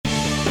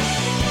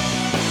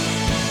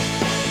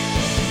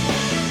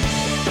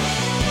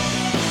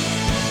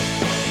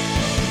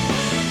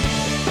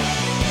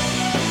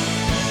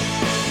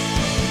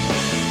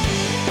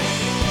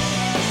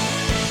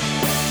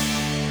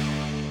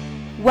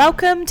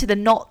Welcome to the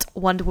Not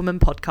Wonder Woman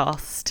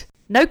podcast.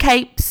 No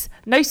capes,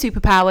 no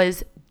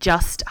superpowers,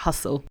 just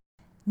hustle.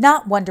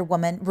 Not Wonder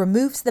Woman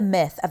removes the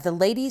myth of the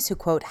ladies who,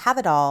 quote, have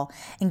it all,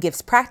 and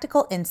gives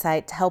practical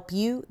insight to help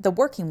you, the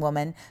working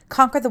woman,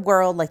 conquer the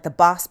world like the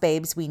boss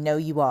babes we know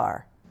you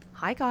are.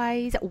 Hi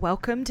guys,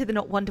 welcome to the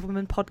Not Wonder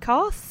Woman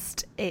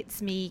podcast. It's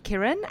me,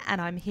 Kieran,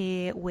 and I'm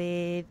here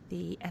with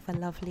the ever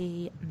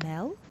lovely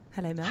Mel.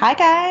 Hello, Mel. Hi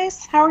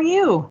guys, how are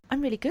you? I'm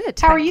really good.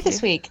 How are you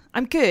this week?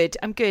 I'm good.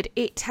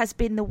 It has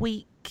been the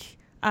week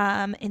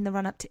in the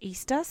run up to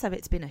Easter, so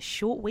it's been a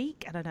short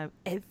week, and I know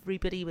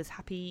everybody was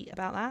happy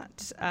about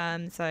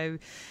that. So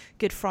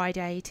Good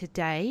Friday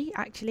today,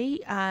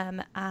 actually,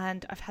 and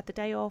I've had the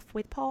day off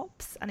with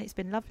Pops, and it's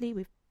been lovely.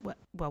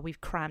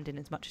 We've crammed in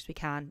as much as we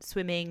can: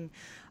 swimming,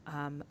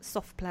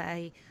 soft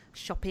play,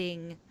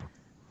 shopping,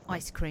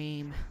 ice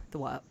cream, the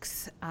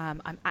works.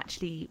 I'm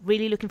actually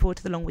really looking forward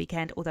to the long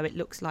weekend, although it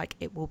looks like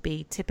it will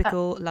be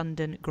typical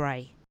London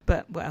grey.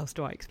 But what else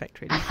do I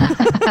expect, really?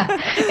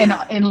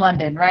 in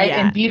London, right?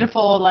 Yeah. In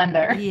beautiful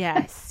London.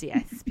 Yes,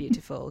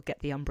 beautiful. Get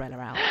the umbrella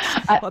out.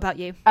 What about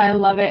you? I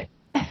love it.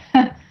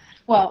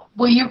 Well,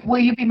 will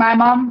you be my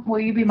mom? Will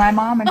you be my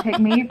mom and take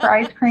me for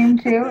ice cream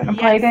too and a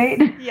play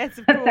date? Yes,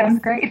 of course. That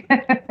sounds great.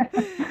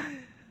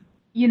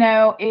 You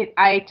know,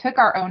 I took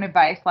our own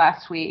advice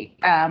last week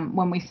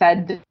when we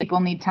said that people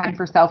need time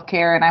for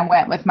self-care, and I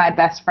went with my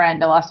best friend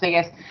to Las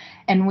Vegas,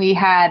 and we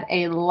had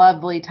a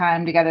lovely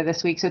time together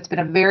this week. So it's been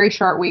a very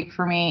short week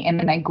for me,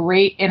 and in a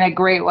great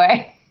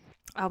way.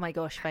 Oh my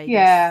gosh, Vegas.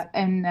 Yeah,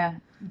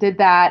 and did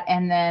that,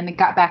 and then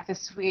got back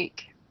this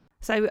week.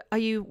 So are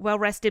you well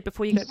rested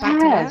before you get back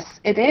to work? Yes,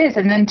 it is.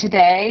 And then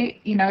today,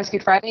 it's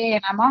Good Friday,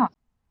 and I'm off.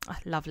 Oh,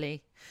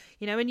 lovely.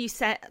 When you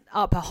set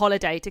up a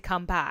holiday to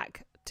come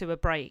back to a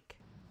break.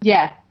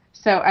 Yeah.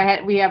 So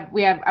I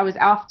was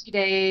off 2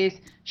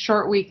 days,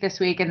 short week this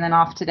week, and then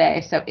off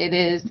today. So it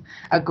is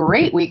a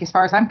great week as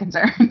far as I'm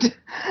concerned.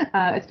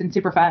 It's been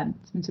super fun.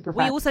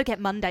 We also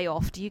get Monday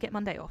off. Do you get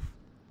Monday off?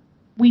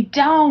 We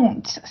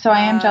don't. So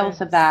I am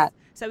jealous of that.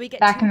 So we get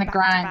back in the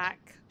grind.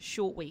 Back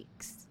short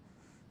weeks.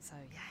 So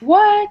yeah.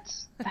 What?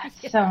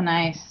 That's so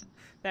nice.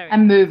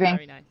 I'm moving.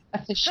 Very nice.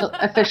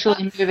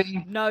 Officially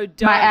moving. No,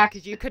 don't,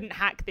 because you couldn't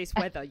hack this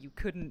weather. You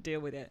couldn't deal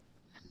with it.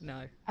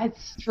 No.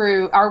 It's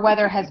true. Our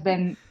weather has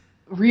been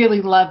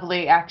really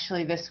lovely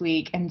actually this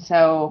week, and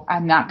so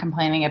I'm not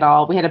complaining at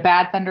all. We had a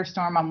bad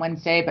thunderstorm on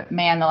Wednesday, but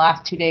man, the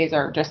last 2 days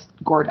are just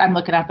gorgeous. I'm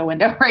looking out the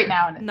window right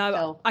now, and it's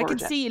still I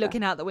gorgeous. can see you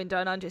looking out the window,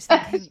 and I'm just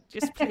thinking,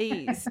 just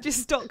please, just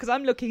stop, because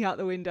I'm looking out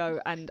the window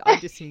and I'm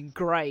just seeing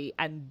grey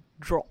and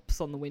drops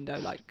on the window,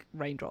 like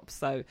raindrops.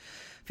 So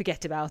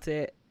forget about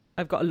it.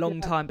 I've got a long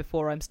time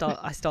before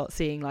I start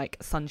seeing like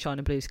sunshine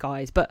and blue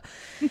skies. But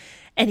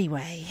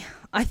anyway,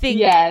 I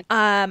think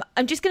I'm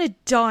just going to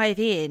dive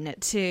in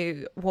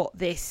to what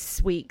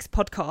this week's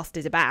podcast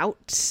is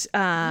about,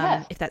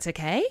 if that's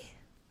okay.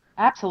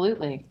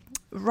 Absolutely.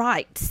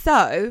 Right.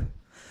 So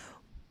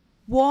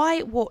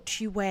why what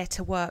you wear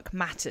to work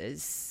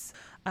matters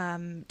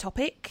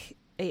topic.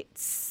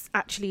 It's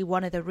actually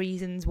one of the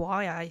reasons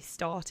why I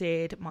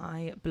started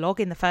my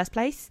blog in the first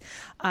place,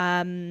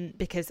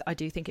 because I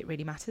do think it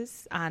really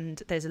matters,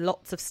 and there's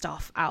lots of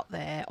stuff out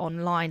there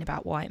online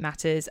about why it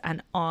matters,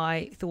 and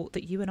I thought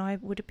that you and I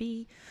would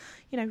be,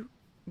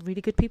 really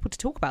good people to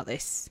talk about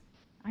this.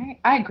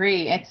 I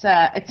agree. It's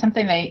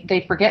something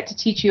they forget to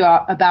teach you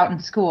about in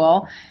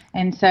school,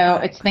 and so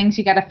it's things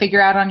you got to figure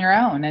out on your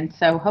own. And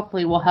so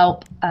hopefully we'll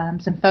help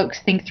some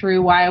folks think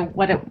through why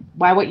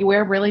what you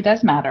wear really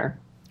does matter.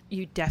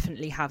 You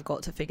definitely have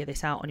got to figure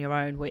this out on your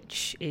own,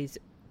 which is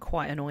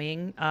quite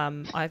annoying.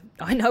 I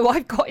know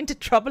I've got into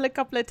trouble a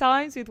couple of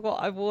times with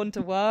what I've worn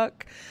to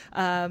work.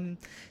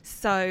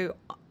 So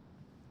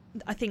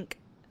I think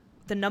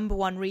the number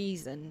one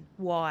reason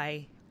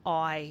why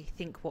I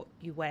think what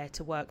you wear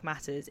to work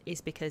matters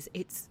is because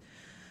it's,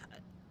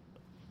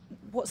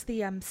 what's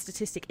the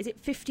statistic? Is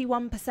it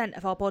 51%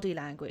 of our body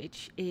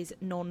language is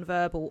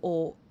non-verbal,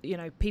 or,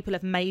 people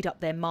have made up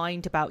their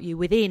mind about you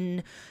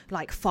within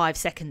like 5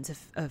 seconds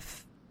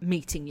of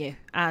meeting you.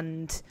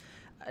 And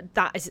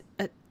that is,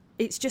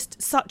 it's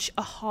just such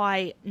a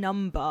high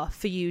number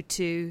for you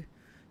to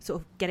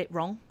sort of get it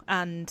wrong.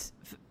 And,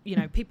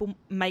 people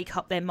make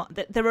up their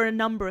mind. There are a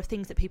number of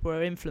things that people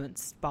are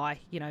influenced by,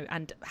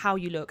 and how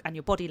you look and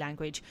your body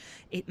language,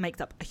 it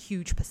makes up a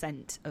huge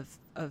percent of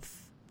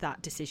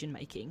that decision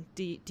making.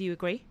 Do you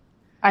agree?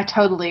 I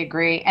totally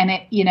agree, and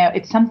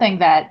it's something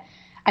that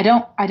I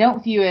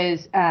don't view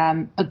as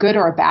a good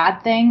or a bad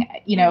thing,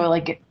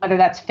 like whether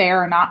that's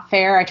fair or not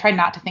fair. I try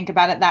not to think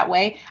about it that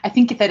way. I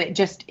think that it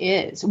just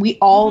is. We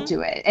all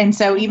do it. And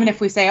so even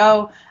if we say,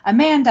 oh, a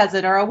man does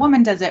it or a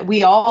woman does it,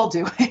 we all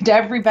do it.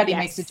 Everybody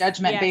makes a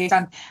judgment based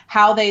on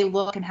how they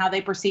look and how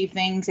they perceive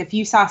things. If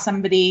you saw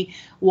somebody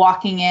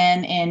walking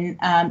in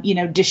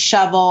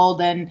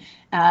disheveled and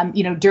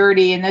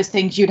dirty and those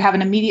things, you'd have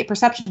an immediate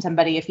perception of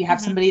somebody. If you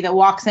have somebody that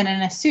walks in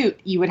a suit,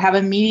 you would have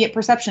immediate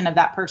perception of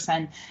that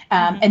person.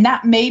 And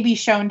that may be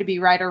shown to be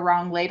right or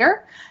wrong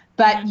later.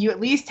 but you at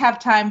least have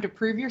time to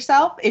prove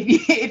yourself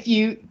if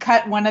you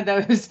cut one of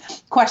those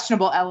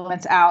questionable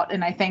elements out.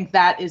 And I think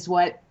that is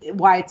why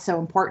it's so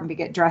important to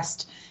get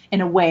dressed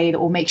in a way that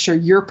will make sure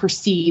you're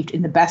perceived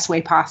in the best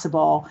way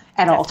possible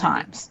at all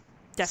times.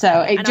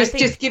 Definitely. So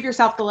just give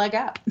yourself the leg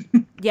up.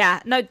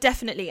 Yeah, no,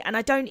 definitely. And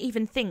I don't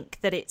even think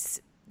that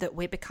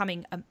we're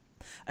becoming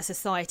a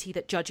society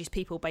that judges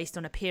people based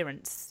on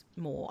appearance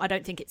more. I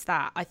don't think it's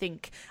that. I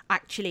think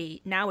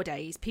actually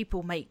nowadays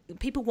people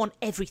want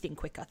everything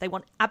quicker. They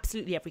want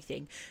absolutely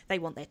everything. They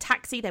want their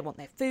taxi, they want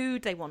their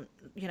food, they want,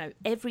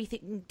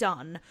 everything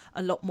done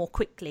a lot more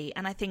quickly.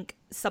 And I think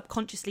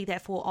subconsciously,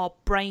 therefore, our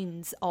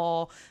brains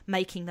are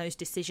making those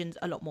decisions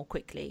a lot more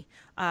quickly.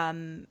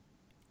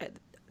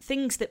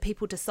 Things that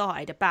people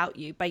decide about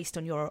you based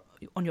on your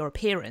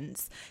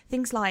appearance,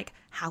 things like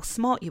how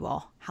smart you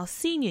are, how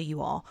senior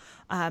you are,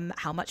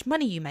 how much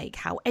money you make,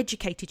 how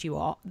educated you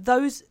are.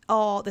 Those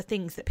are the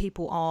things that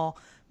people are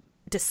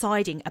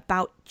deciding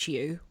about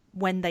you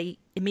when they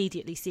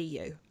immediately see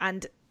you.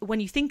 And when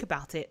you think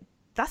about it,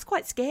 that's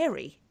quite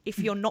scary if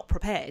you're not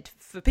prepared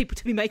for people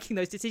to be making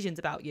those decisions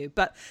about you.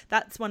 But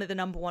that's one of the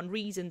number one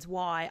reasons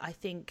why I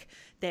think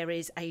there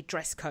is a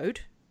dress code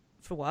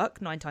for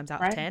work 9 times out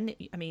of 10.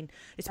 I mean,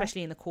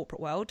 especially in the corporate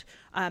world,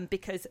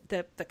 because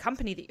the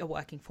company that you're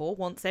working for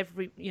wants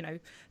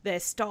their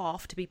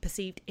staff to be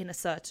perceived in a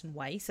certain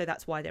way. So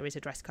that's why there is a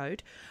dress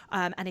code.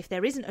 And if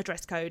there isn't a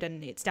dress code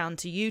and it's down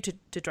to you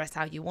to dress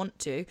how you want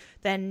to,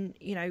 then,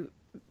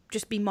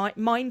 just be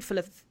mindful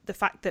of the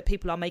fact that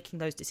people are making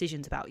those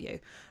decisions about you.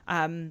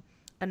 And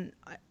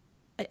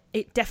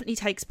it definitely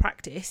takes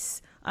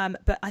practice.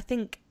 But I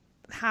think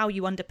how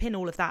you underpin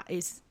all of that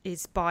is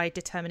by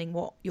determining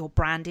what your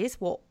brand is,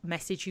 what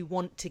message you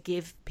want to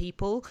give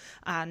people,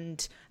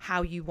 and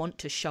how you want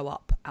to show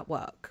up at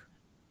work.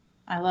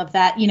 I love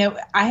that.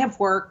 I have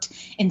worked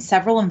in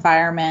several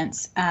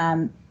environments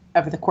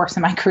over the course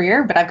of my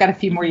career, but I've got a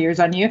few more years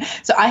on you.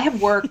 So I have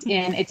worked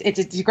in, it's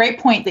a great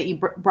point that you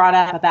brought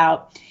up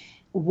about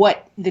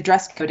what the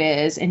dress code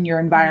is in your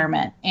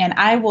environment. And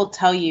I will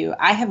tell you,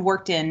 I have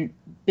worked in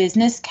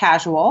business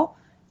casual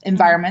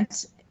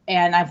environments,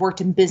 and I've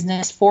worked in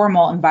business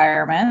formal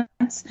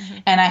environments,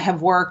 and I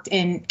have worked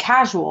in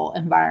casual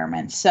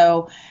environments.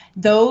 So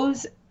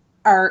those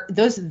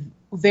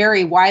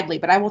vary widely,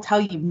 but I will tell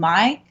you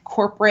my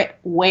corporate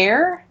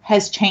wear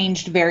has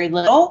changed very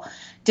little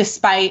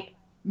despite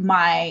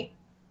my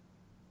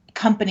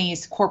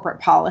company's corporate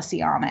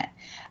policy on it,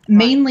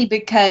 mainly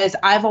because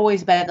I've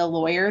always been the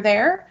lawyer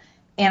there.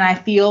 And I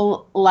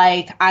feel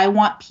like I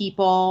want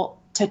people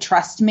to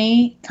trust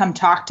me, come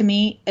talk to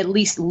me, at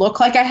least look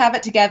like I have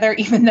it together,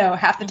 even though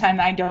half the time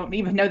I don't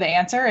even know the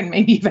answer. And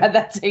maybe you've had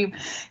that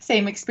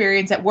same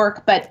experience at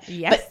work. But,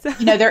 yes. but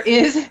there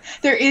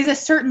is a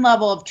certain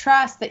level of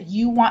trust that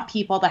you want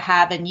people to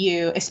have in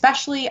you,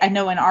 especially I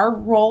know in our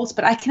roles,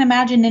 but I can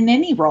imagine in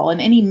any role,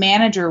 in any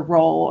manager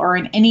role, or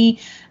in any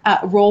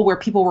role where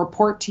people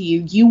report to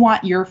you, you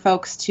want your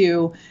folks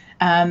to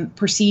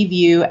perceive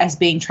you as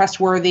being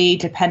trustworthy,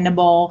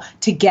 dependable,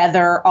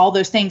 together, all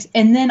those things.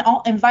 And then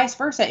and vice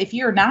versa. If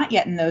you're not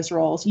yet in those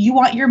roles, you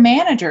want your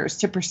managers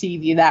to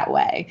perceive you that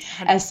way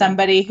 100%. As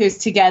somebody who's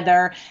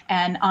together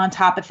and on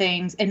top of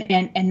things.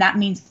 And that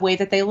means the way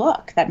that they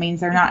look. That means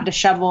they're not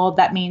disheveled.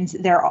 That means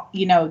they're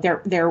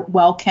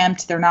well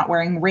kempt. They're not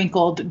wearing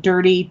wrinkled,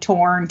 dirty,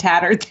 torn,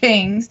 tattered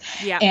things.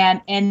 Yeah.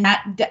 And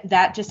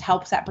that just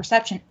helps that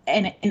perception.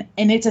 And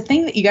it's a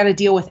thing that you got to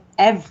deal with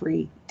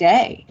every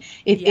day.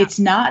 It's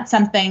not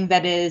something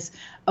that is,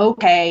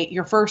 okay,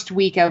 your first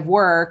week of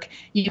work,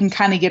 you can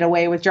kind of get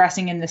away with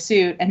dressing in the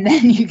suit, and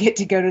then you get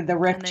to go to the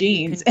ripped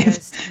jeans.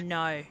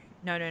 No.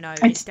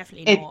 It's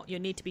definitely not. You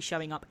need to be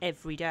showing up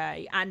every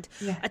day. And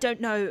I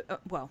don't know,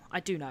 I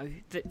do know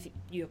that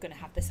you're going to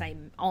have the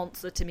same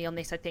answer to me on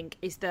this, I think,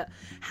 is that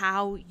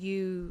how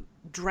you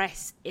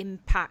dress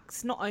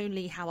impacts not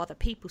only how other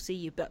people see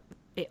you, but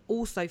it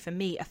also, for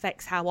me,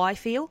 affects how I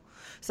feel.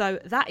 So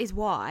that is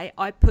why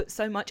I put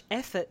so much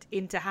effort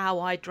into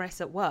how I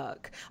dress at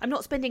work. I'm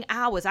not spending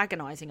hours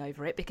agonizing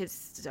over it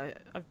because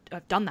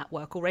I've done that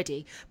work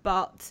already.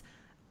 But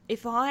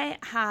if I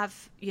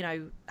have,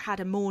 had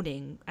a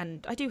morning,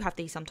 and I do have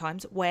these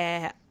sometimes,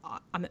 where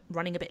I'm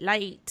running a bit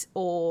late,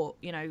 or,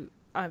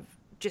 I've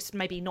just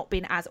maybe not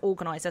been as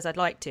organized as I'd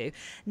like to.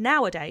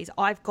 Nowadays,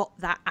 I've got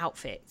that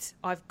outfit.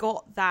 I've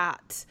got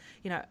that,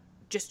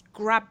 just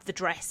grab the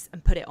dress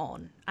and put it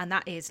on. And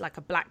that is like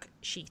a black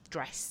sheath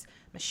dress.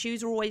 My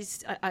shoes are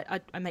always,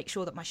 I make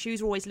sure that my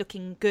shoes are always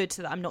looking good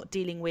so that I'm not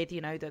dealing with,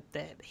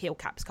 the heel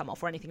caps come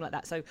off or anything like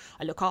that. So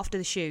I look after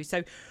the shoes.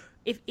 So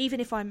even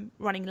if I'm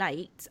running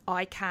late,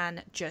 I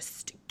can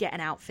just get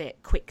an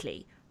outfit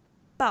quickly.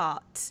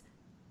 But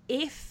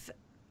if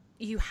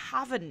you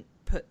haven't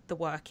put the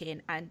work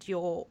in and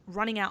you're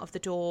running out of the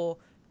door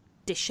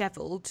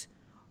disheveled,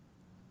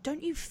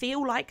 don't you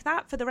feel like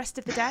that for the rest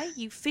of the day?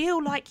 You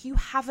feel like you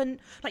haven't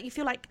put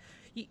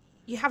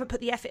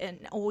the effort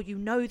in, or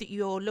that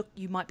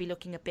you might be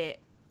looking a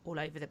bit all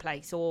over the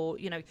place, or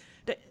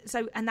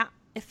and that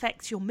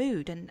affects your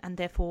mood and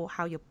therefore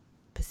how you're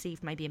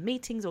perceived maybe in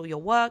meetings or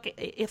your work?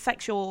 It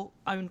affects your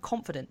own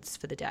confidence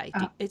for the day.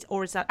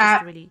 Or is that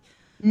just really...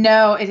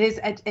 No, it is,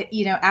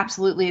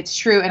 absolutely. It's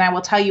true. And I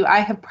will tell you, I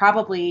have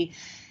probably,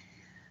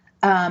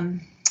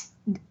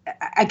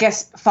 I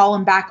guess,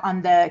 fallen back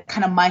on the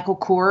kind of Michael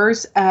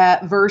Kors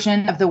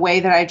version of the way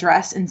that I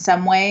dress in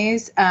some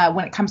ways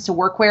when it comes to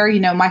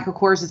workwear. Michael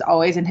Kors is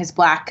always in his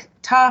black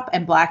top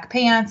and black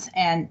pants,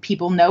 and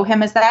people know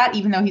him as that,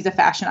 even though he's a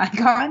fashion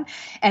icon.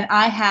 And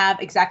I have,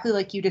 exactly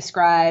like you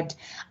described,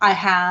 I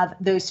have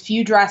those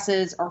few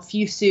dresses or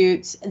few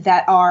suits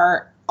that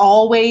are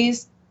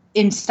always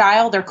in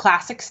style. They're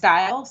classic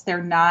styles.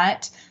 They're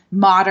not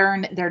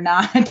modern. They're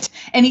not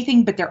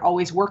anything, but they're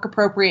always work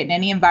appropriate in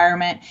any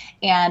environment.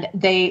 And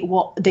they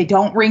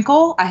don't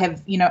wrinkle. They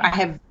have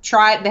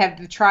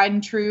the tried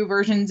and true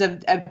versions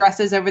of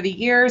dresses over the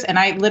years. And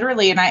I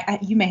literally,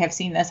 you may have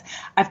seen this,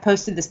 I've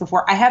posted this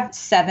before. I have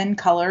 7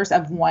 colors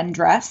of one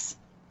dress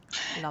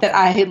that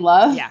I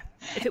love. Yeah.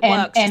 If it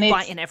works, just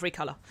buy it in every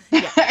color.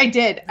 Yeah. I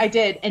did.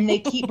 And they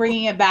keep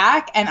bringing it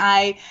back. And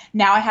I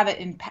have it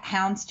in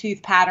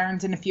houndstooth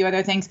patterns and a few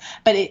other things,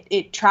 but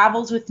it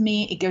travels with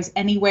me. It goes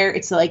anywhere.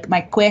 It's like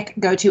my quick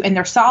go-to, and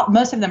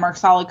most of them are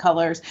solid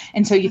colors.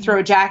 And so you throw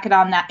a jacket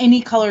on that,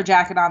 any color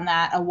jacket on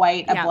that, a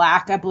white, a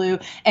black, a blue,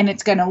 and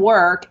it's going to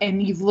work.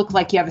 And you look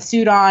like you have a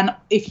suit on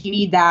if you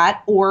need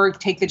that, or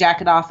take the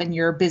jacket off and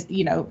you're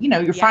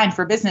you're fine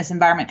for a business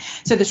environment.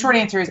 So the short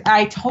answer is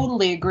I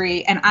totally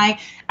agree. And I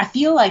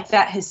feel like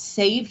that has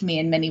saved me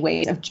in many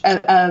ways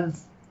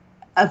of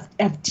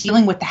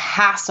dealing with the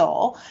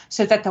hassle,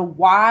 so that the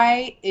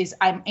why is,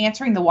 I'm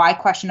answering the why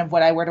question of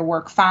what I wear to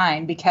work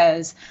fine,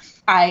 because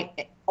I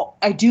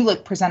do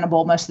look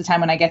presentable most of the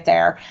time when I get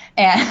there,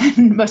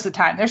 and most of the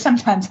time. There's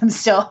sometimes I'm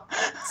still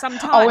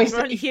always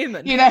really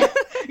human. Yeah.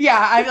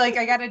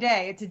 I got a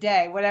day. It's a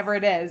day, whatever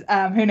it is.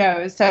 Who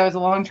knows? So it's a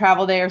long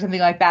travel day or something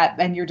like that,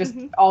 and you're just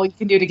all you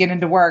can do to get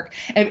into work.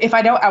 And if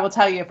I don't, I will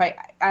tell you, if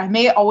I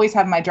may always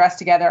have my dress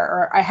together,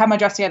 or I have my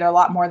dress together a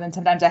lot more than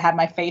sometimes I have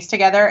my face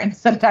together. And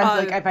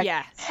sometimes if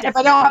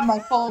I don't have my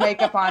full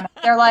makeup on,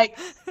 they're like,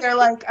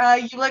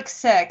 you look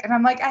sick. And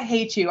I'm like, I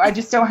hate you. I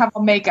just don't have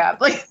a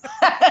makeup. Like,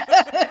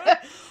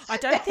 I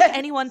don't think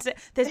anyone's...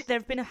 There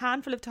have been a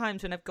handful of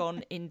times when I've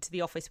gone into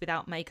the office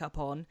without makeup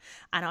on,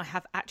 and I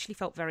have actually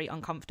felt very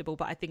uncomfortable,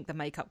 but I think the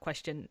makeup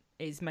question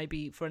is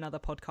maybe for another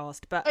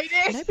podcast. But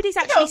nobody's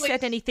actually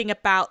said anything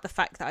about the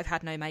fact that I've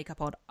had no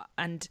makeup on,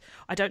 and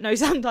I don't know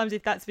sometimes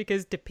if that's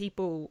because do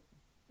people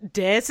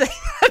dare say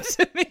that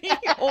to me,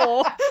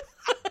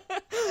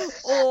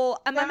 or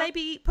am I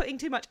maybe putting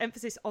too much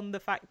emphasis on the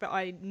fact that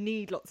I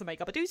need lots of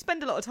makeup? I do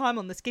spend a lot of time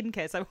on the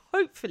skincare, so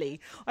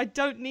hopefully I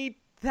don't need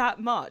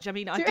that much. I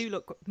mean, I do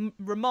look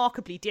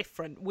remarkably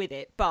different with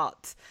it,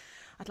 but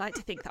I'd like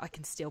to think that I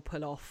can still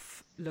pull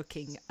off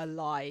looking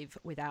alive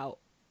without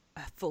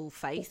a full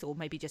face, or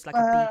maybe just like a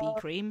BB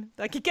cream.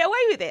 I could get away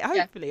with it,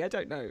 hopefully. Yeah. I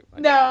don't know.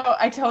 No,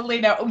 I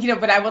totally know.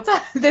 But I will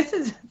tell, this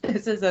is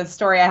a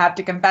story I have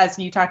to confess.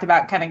 And you talked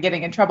about kind of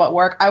getting in trouble at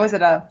work. I was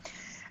at a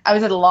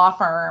law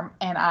firm,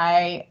 and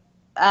I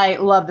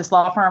love this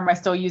law firm. I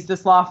still use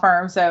this law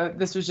firm. So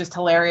this was just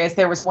hilarious.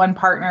 There was one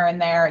partner in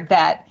there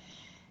that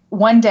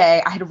one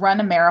day I had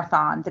run a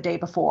marathon the day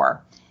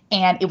before,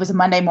 and it was a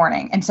Monday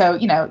morning. And so,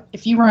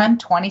 if you run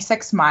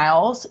 26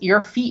 miles,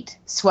 your feet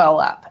swell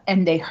up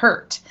and they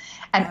hurt.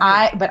 And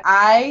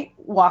I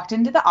walked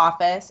into the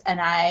office, and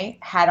I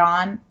had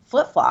on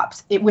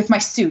flip-flops with my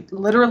suit,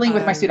 literally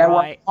with my suit. I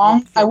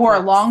wore a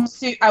long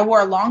suit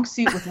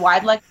with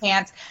wide leg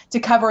pants to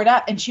cover it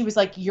up. And she was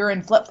like, "You're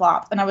in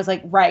flip-flops." And I was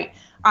like, "Right,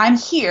 I'm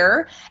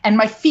here, and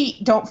my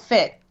feet don't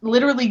fit,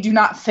 literally do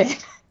not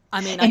fit." I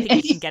mean, I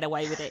think you can get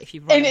away with it if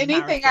you've run and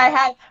anything I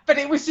had, but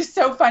it was just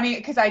so funny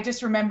because I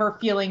just remember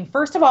feeling,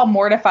 first of all,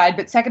 mortified,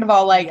 but second of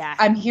all,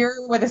 I'm here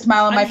with a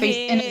smile on my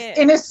face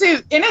in a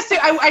suit.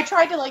 I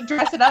tried to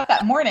dress it up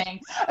that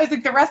morning. I was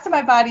like, the rest of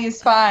my body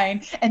is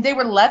fine. And they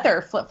were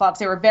leather flip-flops.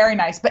 They were very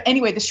nice. But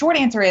anyway, the short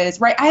answer is,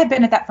 right, I had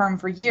been at that firm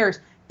for years.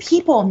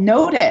 People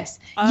notice.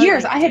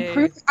 Years. I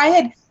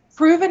had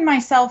proven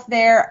myself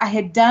there. I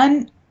had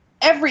done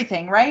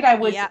everything, right? I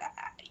was,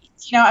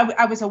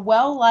 I was a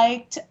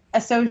well-liked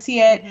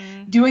associate,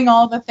 doing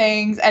all the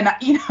things, and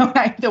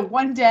the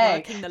one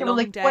day working the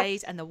long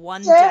days, and the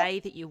one day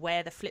that you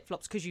wear the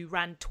flip-flops because you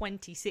ran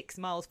 26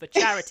 miles for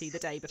charity the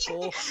day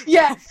before.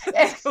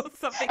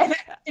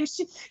 And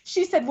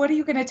she said, "What are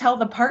you going to tell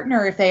the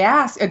partner if they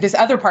ask?" Or this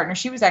other partner,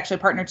 she was actually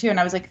a partner too, and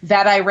I was like,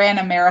 "That I ran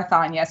a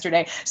marathon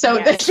yesterday." So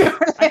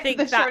I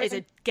think that is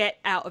a get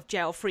out of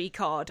jail free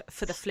card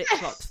for the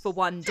flip-flops for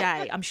one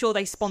day. I'm sure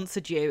they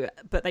sponsored you,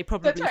 but they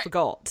probably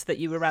forgot that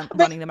you were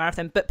running the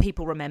marathon. But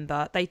people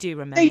remember. They do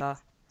remember.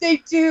 They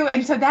do.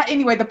 And so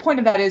the point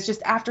of that is,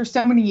 just after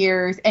so many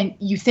years, and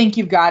you think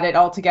you've got it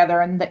all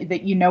together, and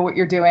that you know what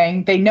you're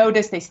doing,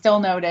 they still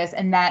notice.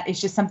 And that is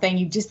just something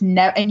you just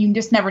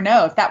never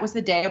know. If that was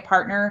the day a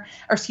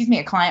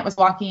client was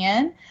walking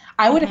in,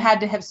 I would have had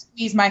to have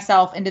squeezed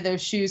myself into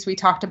those shoes we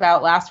talked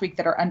about last week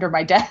that are under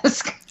my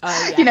desk.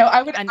 Oh, yeah. You know,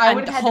 I would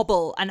have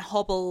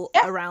hobble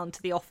around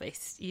to the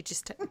office. You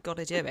just got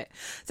to do it.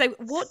 So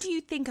what do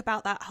you think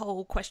about that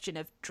whole question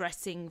of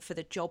dressing for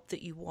the job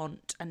that you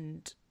want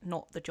and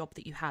not the job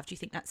that you have? Do you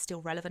think that's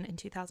still relevant in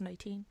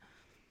 2018?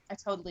 I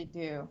totally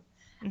do.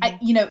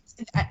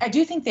 Mm-hmm. I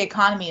do think the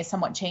economy is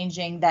somewhat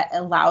changing that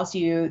allows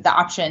you the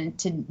option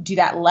to do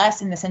that less,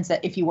 in the sense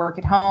that if you work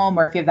at home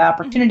or if you have the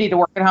opportunity to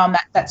work at home,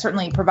 that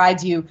certainly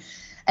provides you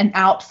an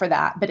out for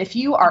that. But if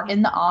you are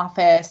in the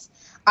office,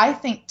 I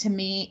think, to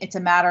me, it's a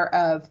matter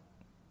of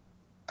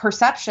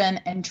perception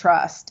and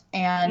trust,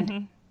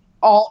 and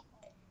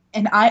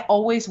and I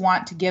always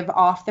want to give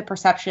off the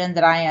perception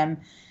that I am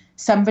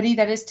somebody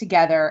that is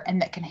together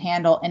and that can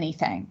handle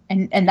anything.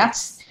 And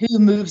that's who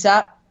moves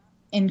up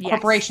in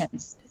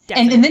corporations.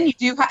 And then you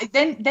do,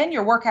 then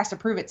your work has to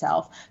prove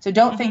itself. So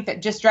don't think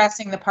that just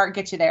dressing the part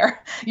gets you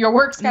there. Your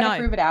work's got to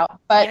prove it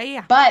out. But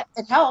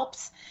it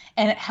helps.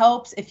 And it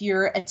helps if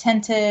you're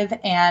attentive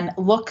and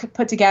look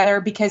put together,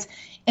 because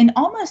in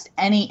almost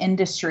any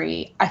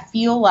industry, I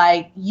feel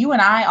like you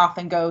and I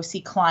often go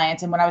see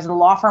clients. And when I was at a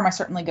law firm, I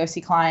certainly go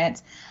see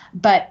clients.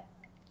 But,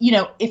 you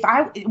know,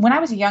 when I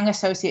was a young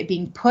associate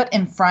being put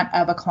in front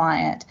of a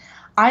client,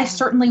 I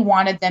certainly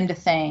wanted them to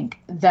think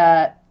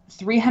the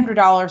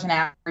 $300 an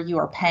hour you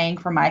are paying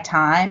for my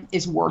time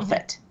is worth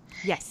it.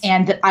 Yes.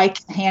 And that I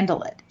can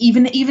handle it.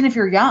 Even if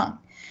you're young,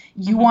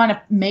 you want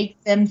to make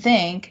them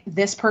think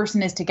this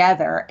person is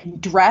together,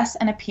 and dress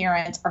and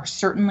appearance are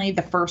certainly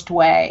the first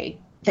way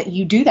that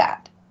you do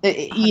that.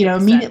 100%. You know,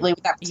 immediately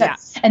with that. Yeah.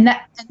 And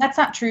that's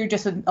not true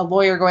just with a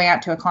lawyer going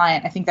out to a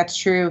client. I think that's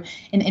true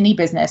in any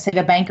business. Say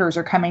the bankers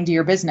are coming to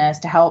your business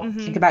to help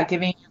think about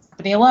giving your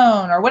company a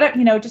loan or whatever,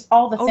 you know, just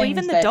all the things. Or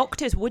even the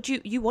doctors. Would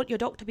you want your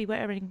doctor to be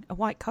wearing a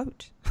white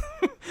coat?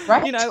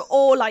 Right. You know,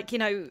 or like, you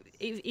know,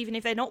 even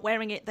if they're not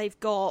wearing it, they've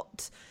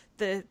got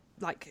the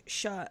like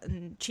shirt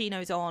and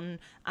chinos on,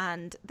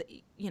 and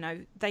you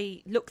know,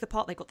 they look the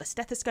part. They've got the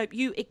stethoscope.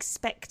 You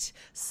expect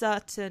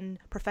certain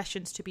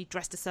professions to be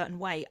dressed a certain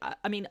way.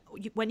 I mean,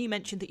 when you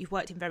mentioned that you've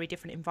worked in very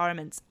different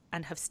environments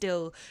and have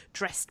still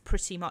dressed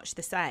pretty much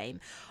the same,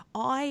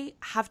 I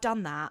have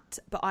done that,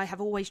 but I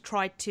have always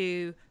tried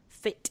to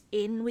fit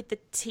in with the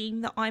team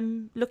that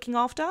I'm looking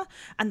after,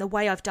 and the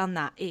way I've done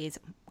that is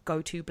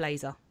go-to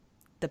blazer,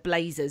 the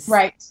blazers,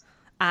 right?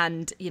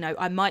 And, you know,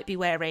 I might be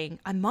wearing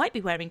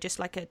just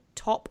like a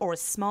top or a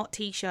smart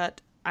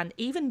t-shirt, and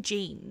even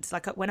jeans.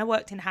 Like when I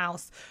worked in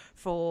house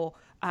for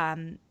a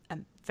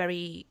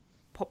very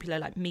popular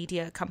like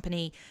media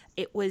company,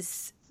 it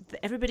was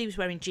everybody was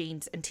wearing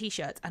jeans and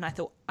t-shirts, and I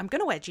thought, I'm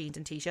going to wear jeans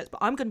and t-shirts, but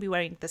I'm going to be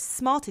wearing the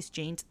smartest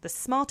jeans, the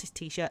smartest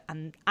t-shirt,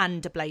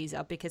 and a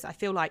blazer, because I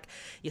feel like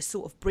you're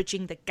sort of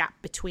bridging the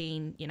gap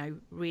between, you know,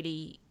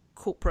 really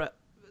corporate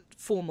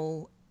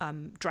formal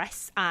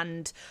dress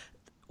and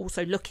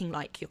also looking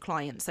like your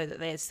client, so that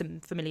there's some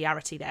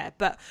familiarity there.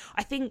 But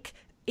I think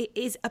it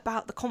is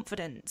about the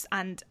confidence,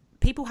 and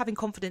people having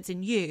confidence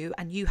in you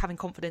and you having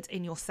confidence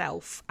in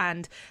yourself.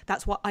 And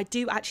that's what I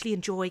do actually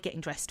enjoy,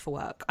 getting dressed for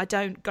work. I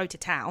don't go to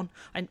town.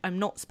 I'm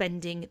not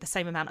spending the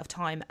same amount of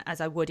time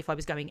as I would if I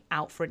was going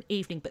out for an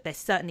evening, but there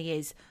certainly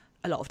is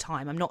a lot of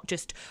time. I'm not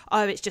just,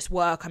 it's just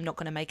work, I'm not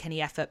going to make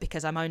any effort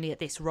because I'm only at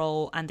this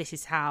role and this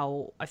is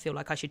how I feel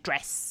like I should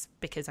dress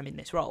because I'm in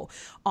this role.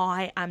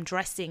 I am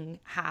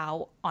dressing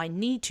how I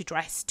need to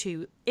dress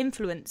to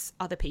influence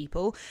other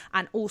people,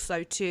 and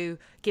also to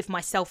give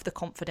myself the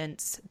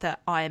confidence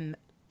that I'm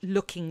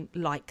looking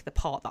like the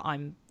part that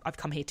I've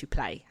come here to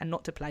play, and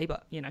not to play,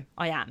 but you know,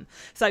 I am.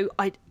 So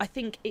I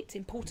think it's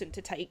important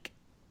to take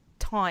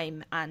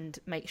time and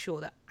make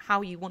sure that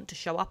how you want to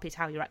show up is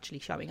how you're actually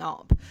showing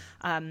up.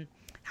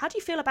 How do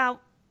you feel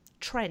about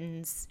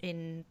trends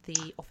in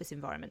the office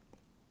environment?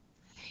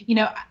 You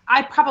know,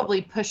 I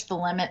probably push the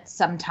limits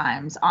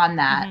sometimes on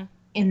that,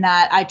 in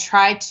that I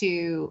try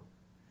to,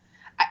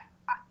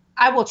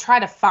 I will try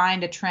to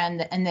find a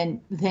trend and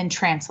then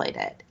translate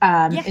it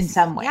in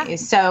some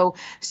ways. Yeah.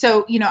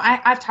 So, you know,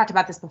 I've talked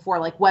about this before,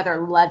 like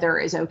whether leather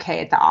is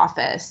okay at the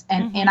office.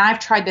 And I've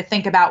tried to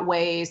think about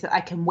ways that I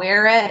can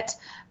wear it,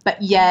 but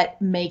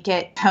yet make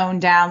it toned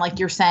down, like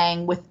you're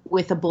saying,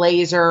 with a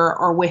blazer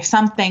or with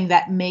something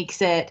that makes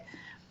it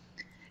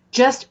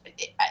just,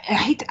 I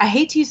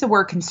hate to use the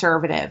word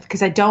conservative,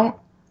 because I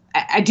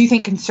do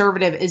think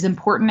conservative is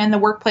important in the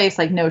workplace,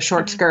 like no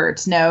short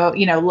skirts, no,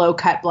 you know, low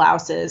cut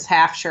blouses,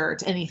 half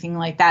shirts, anything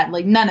like that.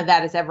 Like none of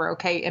that is ever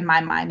okay in my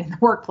mind in the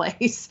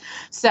workplace.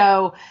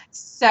 So,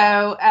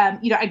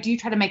 you know, I do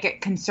try to make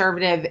it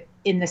conservative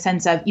in the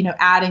sense of, you know,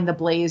 adding the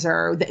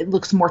blazer that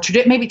looks more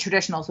maybe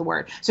traditional is the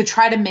word. So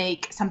try to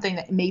make something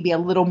that may be a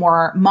little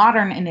more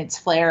modern in its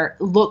flair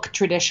look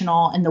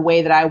traditional in the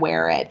way that I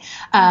wear it.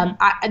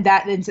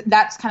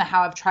 That's kind of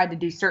how I've tried to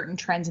do certain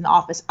trends in the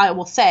office. I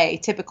will say,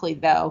 typically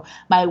though,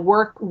 my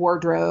work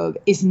wardrobe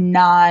is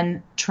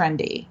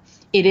non-trendy.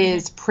 It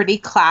is pretty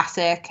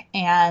classic.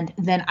 And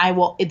then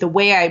the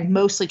way I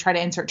mostly try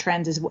to insert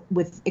trends is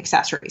with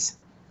accessories.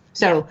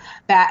 So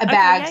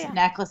bags,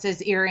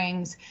 necklaces,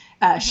 earrings,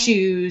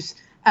 shoes,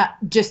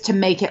 just to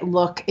make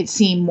it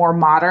seem more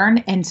modern.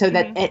 And so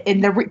that,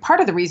 and part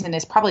of the reason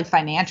is probably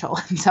financial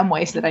in some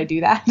ways that I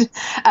do that,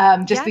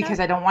 because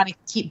I don't want to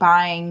keep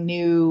buying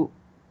new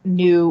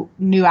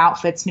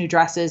outfits, new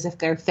dresses if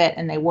they're fit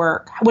and they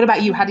work. What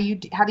about you? How do you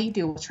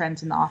deal with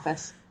trends in the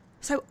office?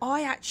 So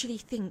I actually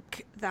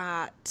think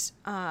that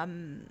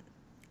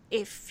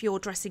if you're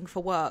dressing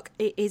for work,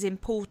 it is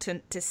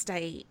important to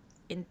stay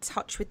in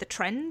touch with the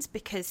trends,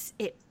 because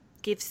it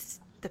gives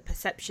the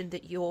perception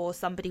that you're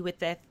somebody with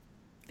their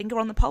finger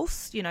on the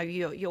pulse. You know,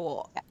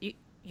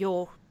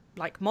 you're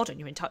like modern,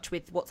 you're in touch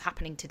with what's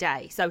happening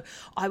today. So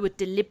I would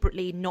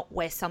deliberately not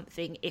wear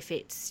something if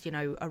it's, you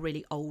know, a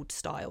really old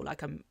style,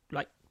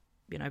 but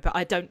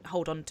I don't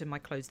hold on to my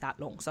clothes that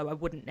long, so I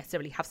wouldn't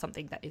necessarily have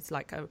something that is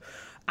like a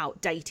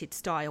outdated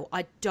style.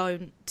 I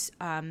don't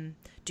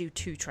do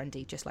too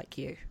trendy, just like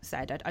you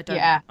said. I don't.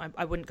 Yeah.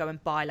 I wouldn't go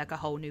and buy like a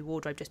whole new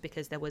wardrobe just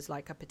because there was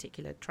like a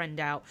particular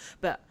trend out.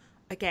 But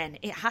again,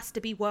 it has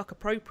to be work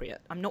appropriate.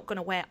 I'm not going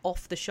to wear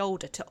off the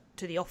shoulder to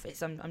the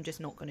office. I'm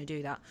just not going to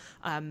do that.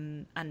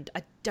 And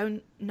I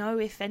don't know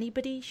if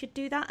anybody should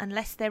do that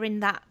unless they're in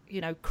that,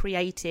 you know,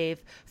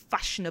 creative,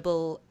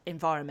 fashionable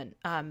environment.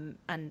 And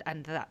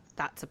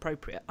that's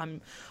appropriate.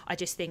 I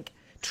just think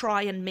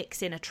try and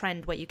mix in a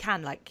trend where you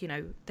can, like, you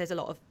know, there's a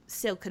lot of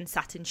silk and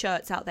satin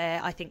shirts out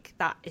there. I think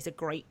that is a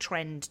great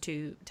trend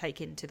to take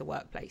into the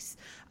workplace.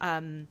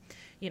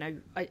 You know,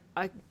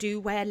 I do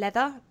wear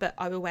leather, but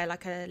I will wear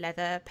like a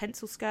leather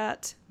pencil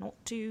skirt, not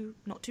too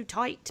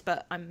tight,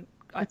 but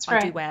I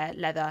do wear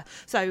leather.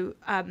 So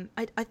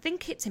I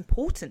think it's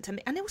important to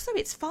me, and also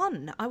it's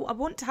fun. I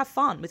want to have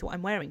fun with what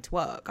I'm wearing to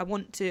work. I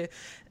want to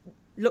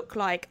look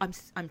like I'm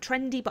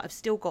trendy, but I've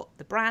still got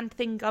the brand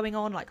thing going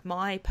on, like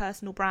my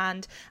personal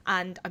brand,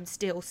 and I'm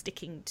still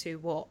sticking to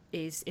what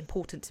is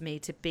important to me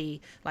to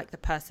be like the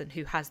person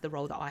who has the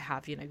role that I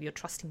have. You know, you're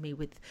trusting me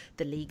with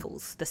the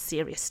legals, the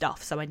serious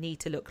stuff, so I need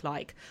to look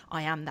like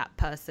I am that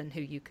person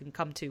who you can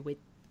come to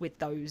with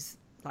those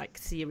like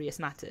serious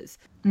matters.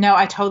 No,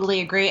 I totally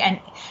agree. And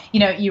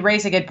you know, you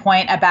raise a good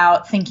point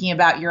about thinking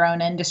about your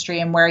own industry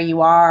and where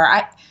you are.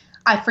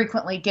 I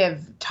frequently give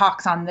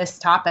talks on this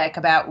topic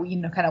about, you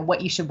know, kind of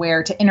what you should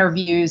wear to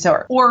interviews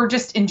or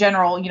just in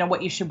general, you know,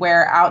 what you should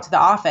wear out to the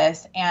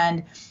office.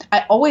 And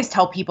I always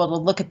tell people to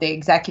look at the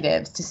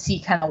executives to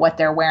see kind of what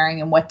they're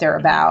wearing and what they're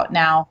about.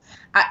 Now,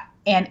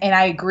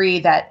 I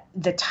agree that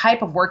the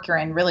type of work you're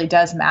in really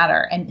does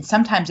matter. And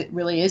sometimes it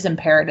really is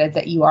imperative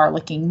that you are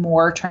looking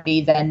more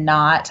trendy than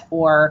not.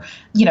 Or,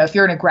 you know, if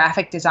you're in a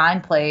graphic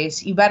design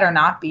place, you better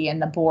not be in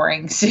the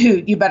boring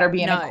suit. You better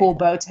be in a cool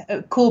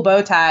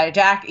bow tie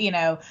jacket, you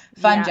know,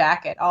 fun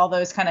jacket, all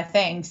those kind of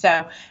things.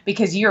 So,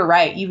 because you're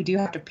right, you do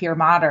have to appear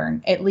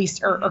modern, at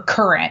least, or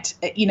current,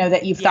 you know,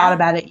 that you've thought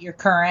about it, you're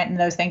current and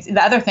those things.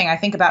 The other thing I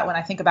think about when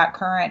I think about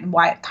current and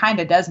why it kind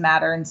of does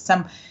matter in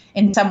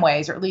some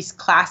ways, or at least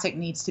classic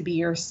needs to be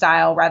your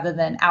style rather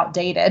than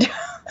outdated,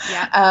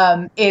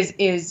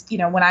 is, you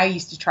know, when I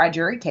used to try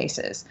jury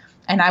cases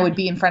and I would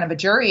be in front of a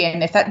jury,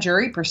 and if that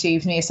jury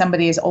perceives me as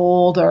somebody is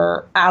old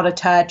or out of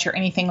touch or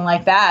anything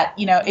like that,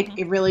 you know,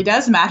 it really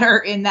does matter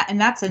in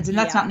that sense. And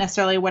that's not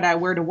necessarily what I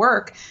wear to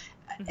work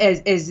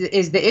is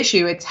the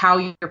issue. It's how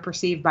you're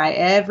perceived by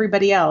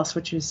everybody else,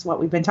 which is what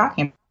we've been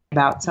talking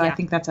about. So I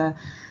think that's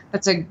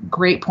a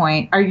great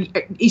point.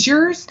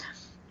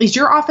 Is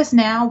your office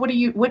now? What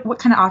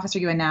kind of office are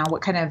you in now?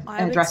 What kind of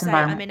dress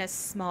environment? I'm in a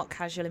smart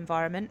casual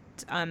environment.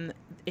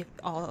 If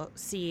our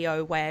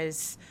CEO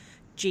wears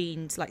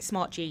jeans, like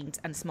smart jeans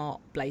and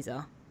smart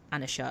blazer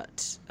and a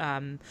shirt,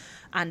 and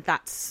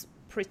that's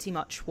pretty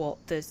much what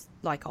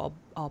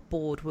our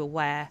board will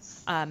wear.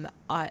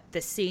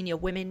 The senior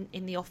women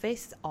in the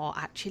office are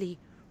actually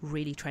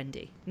really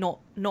trendy, not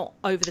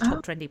over the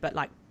top trendy, but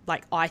like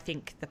I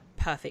think the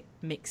perfect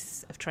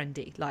mix of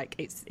trendy. Like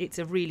it's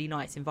a really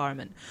nice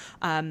environment.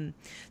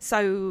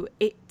 So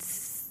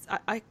it's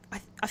I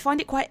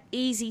find it quite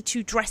easy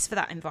to dress for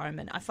that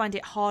environment. I find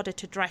it harder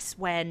to dress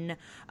when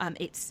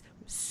it's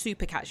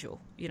super casual,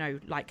 you know,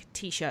 like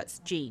t-shirts,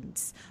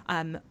 jeans.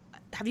 Have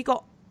you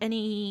got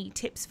any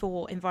tips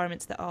for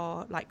environments that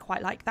are like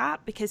quite like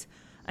that? Because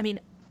I mean,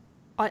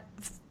 I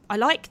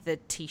like the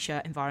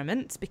t-shirt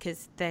environments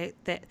because they're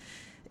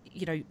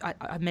you know,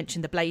 I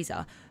mentioned the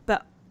blazer,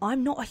 but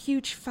I'm not a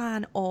huge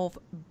fan of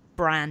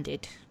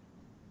branded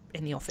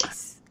in the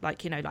office.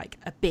 Like, you know, like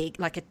a big,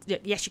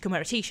 yes, you can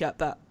wear a t-shirt,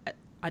 but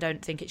I don't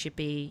think it should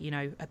be, you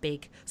know, a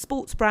big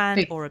sports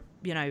brand or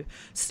you know,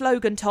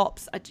 slogan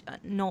tops. I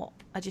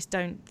just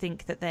don't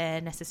think that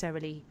they're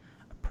necessarily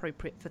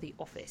appropriate for the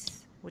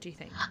office. What do you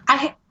think?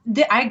 I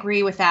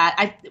agree with that.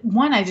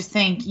 I just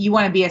think you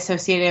want to be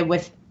associated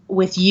with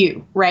with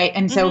you, right?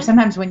 And so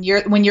sometimes when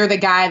you're the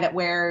guy that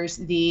wears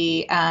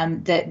the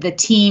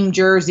team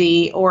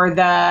jersey, or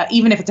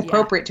even if it's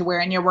appropriate to wear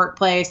in your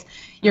workplace,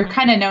 you're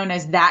kind of known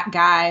as that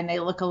guy, and they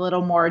look a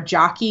little more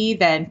jockey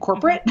than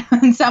corporate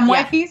in some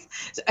ways.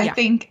 So I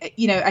think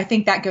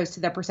that goes to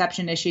the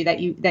perception issue that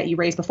you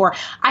raised before.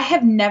 I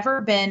have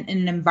never been in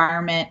an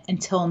environment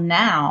until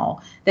now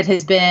that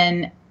has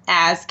been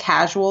as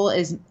casual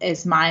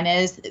as mine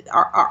is.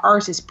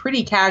 Ours is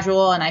pretty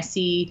casual, and I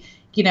see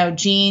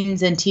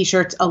jeans and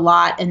t-shirts a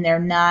lot, and they're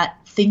not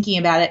thinking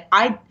about it.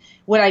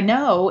 What I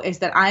know is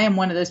that I am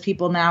one of those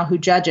people now who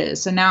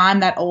judges. So now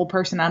I'm that old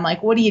person. I'm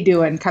like, what are you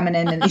doing coming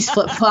in these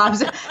flip flops?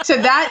 So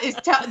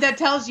that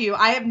tells you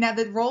I have now,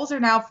 the roles are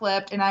now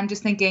flipped, and I'm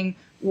just thinking,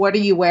 what are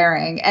you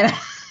wearing? And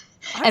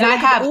I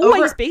have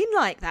always been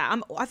like that.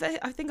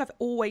 I think I've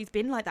always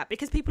been like that,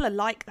 because people are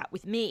like that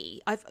with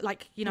me. I've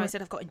I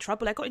said I've got in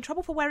trouble. I got in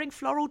trouble for wearing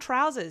floral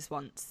trousers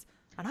once.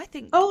 And I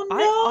think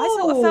I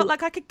sort of felt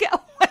like I could get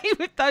away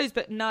with those.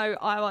 But no,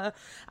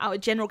 our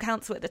general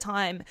counsel at the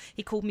time,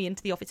 he called me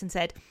into the office and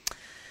said,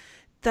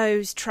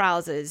 those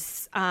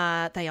trousers,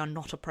 they are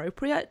not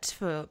appropriate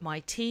for my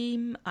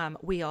team.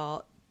 We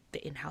are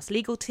the in-house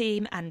legal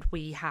team, and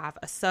we have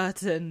a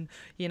certain,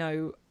 we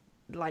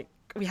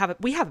have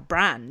a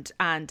brand,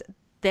 and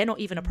they're not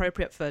even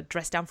appropriate for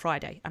Dress Down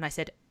Friday. And I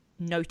said,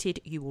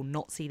 noted, you will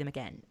not see them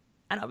again.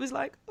 And I was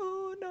like,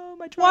 oh no,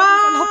 my trousers,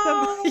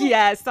 I love them.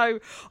 Yeah, so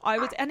I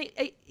was, and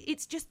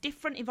it's just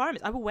different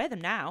environments. I will wear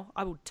them now.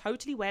 I will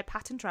totally wear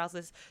pattern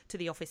trousers to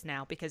the office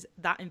now, because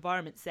that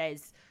environment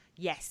says,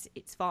 yes,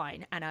 it's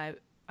fine. And I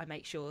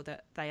make sure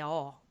that they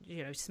are,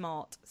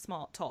 smart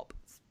top,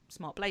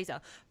 smart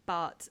blazer.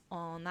 But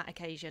on that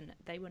occasion,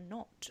 they were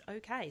not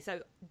okay.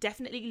 So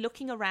definitely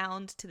looking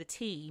around to the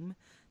team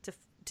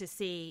to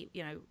see,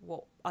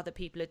 what other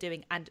people are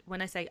doing. And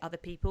when I say other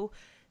people,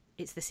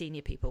 it's the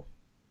senior people.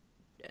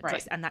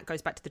 Right. And that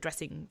goes back to the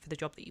dressing for the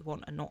job that you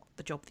want and not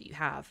the job that you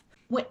have.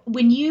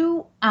 When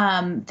you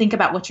think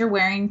about what you're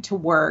wearing to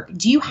work,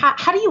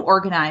 how do you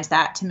organize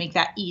that to make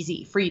that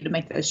easy for you to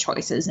make those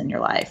choices in your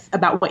life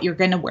about what you're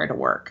going to wear to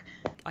work?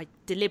 I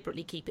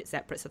deliberately keep it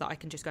separate so that I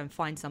can just go and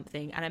find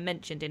something. And I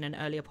mentioned in an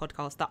earlier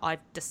podcast that I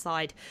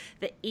decide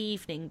the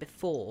evening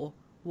before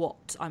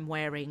what I'm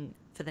wearing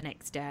for the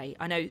next day.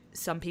 I know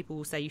some people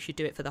will say you should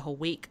do it for the whole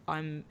week.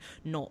 I'm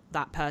not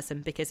that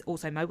person, because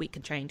also my week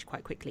can change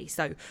quite quickly.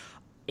 So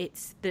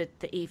it's the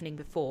evening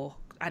before,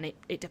 and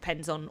it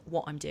depends on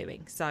what I'm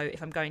doing. So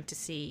if I'm going to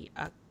see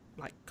a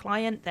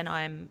client, then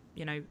I'm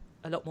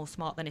a lot more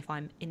smart than if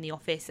I'm in the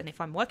office. And if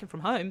I'm working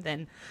from home,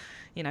 then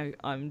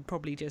I'm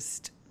probably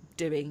just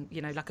doing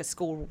like a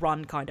school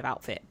run kind of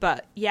outfit.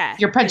 But yeah,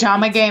 your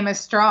pajama game is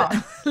strong.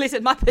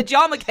 Listen, my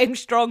pajama game's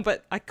strong,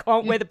 but I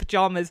can't wear the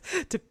pajamas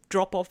to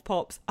drop off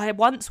pops. I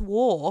once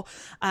wore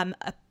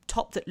a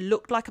top that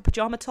looked like a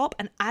pajama top,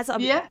 and as I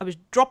was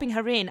dropping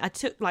her in, I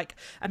took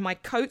and my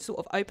coat sort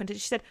of opened, and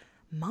she said,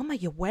 Mama,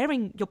 you're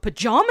wearing your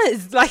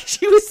pajamas.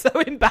 She was so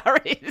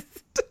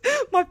embarrassed.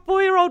 My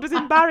 4-year-old was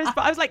embarrassed,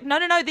 but I was like, no,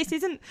 this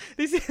isn't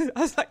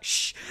I was like,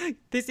 shh,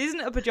 this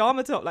isn't a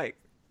pajama top.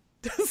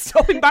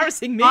 Stop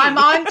embarrassing me. I'm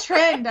on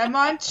trend, honey. I'm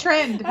on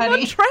trend.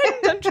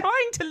 I'm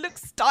trying to look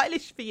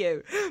stylish for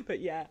you. But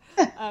yeah,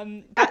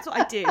 that's what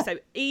I do. So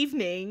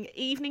evening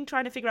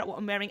trying to figure out what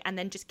I'm wearing, and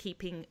then just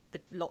keeping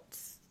the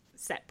lots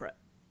separate,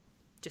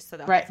 just so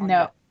that right.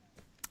 No,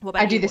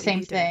 I do the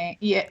same thing.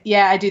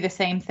 Yeah, I do the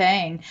same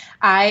thing.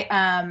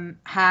 I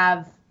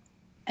have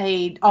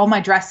all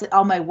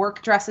my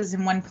work dresses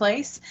in one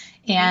place,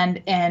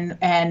 and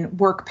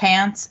work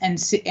pants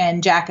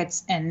and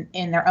jackets in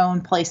their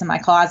own place in my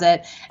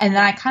closet, and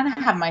then I kind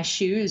of have my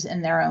shoes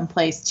in their own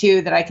place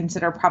too, that I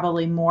consider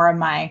probably more of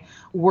my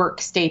work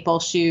staple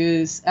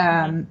shoes.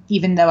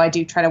 Even though I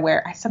do try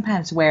to I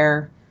sometimes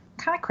wear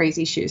kind of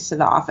crazy shoes to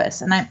the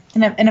office, and I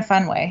in a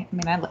fun way. I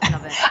mean,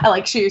 I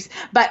like shoes,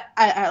 but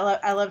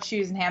I love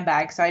shoes and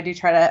handbags, so I do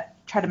try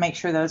to make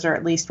sure those are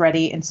at least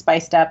ready and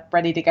spiced up,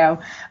 ready to go.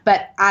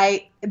 But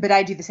I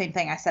do the same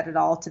thing. I set it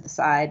all to the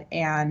side,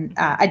 and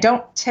I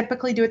don't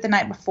typically do it the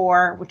night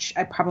before, which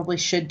I probably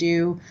should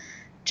do,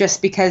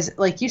 just because,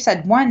 like you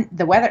said,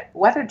 the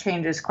weather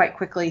changes quite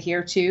quickly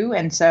here too,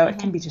 and so it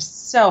can be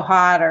just so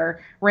hot or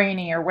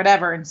rainy or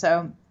whatever, and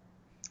so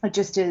it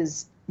just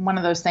is one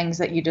of those things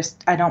that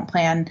I don't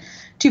plan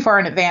too far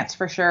in advance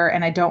for sure.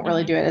 And I don't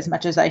really do it as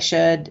much as I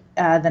should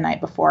the night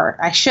before.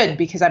 I should,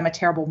 because I'm a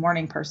terrible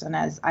morning person,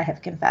 as I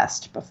have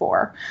confessed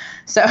before.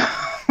 So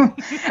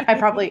I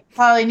probably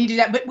need to do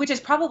that, but which is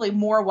probably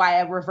more why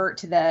I revert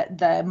to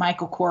the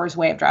Michael Kors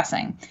way of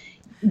dressing,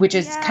 which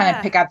is kind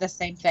of pick out the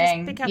same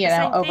thing,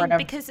 over and over.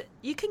 Because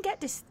you can get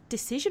this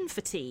decision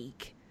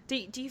fatigue.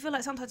 Do you feel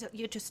like sometimes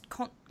you're just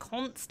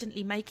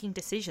constantly making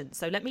decisions?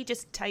 So let me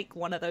just take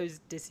one of those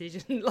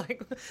decisions,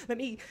 let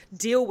me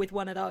deal with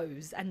one of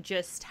those and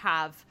just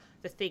have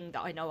the thing that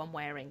I know I'm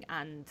wearing.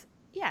 And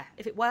yeah,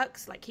 if it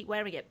works, keep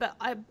wearing it. But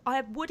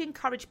I would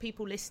encourage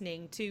people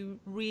listening to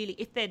really,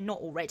 if they're not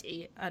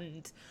already,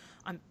 and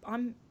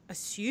I'm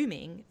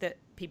assuming that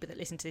people that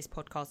listen to this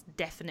podcast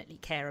definitely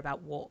care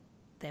about what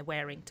they're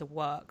wearing to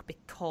work,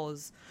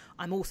 because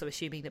I'm also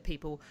assuming that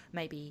people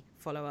maybe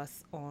follow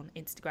us on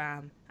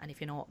Instagram, and if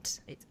you're not,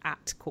 it's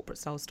at Corporate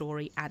Style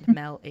Story, and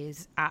Mel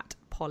is at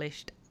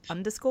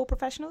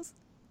polished_professionals.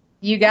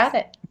 You got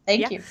it.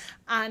 Thank you.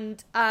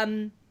 And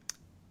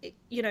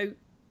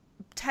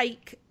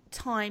take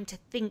time to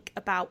think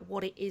about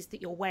what it is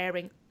that you're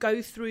wearing.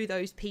 Go through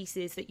those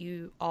pieces that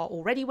you are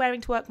already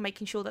wearing to work,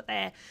 making sure that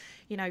there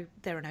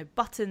are no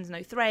buttons,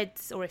 no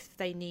threads, or if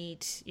they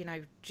need,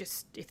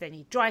 if they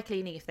need dry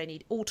cleaning, if they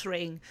need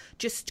altering,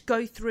 just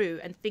go through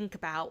and think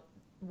about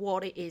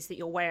what it is that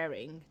you're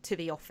wearing to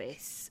the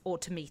office or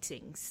to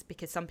meetings,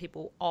 because some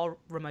people are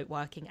remote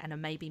working and are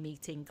maybe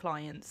meeting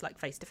clients like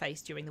face to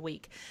face during the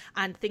week,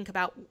 and think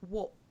about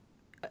what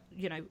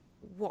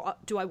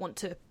do I want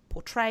to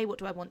portray, what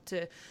do I want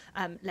to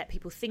let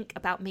people think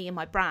about me and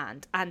my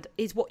brand, and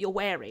is what you're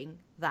wearing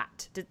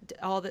that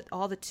are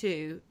the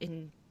two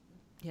in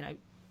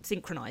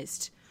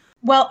synchronized?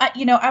 Well,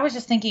 I was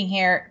just thinking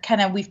here,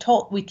 kind of, we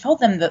told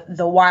them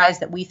the whys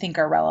that we think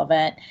are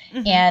relevant,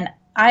 and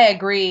I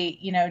agree,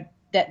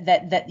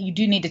 that you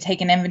do need to take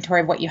an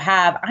inventory of what you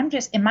have. I'm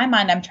just, in my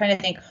mind, I'm trying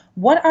to think,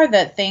 what are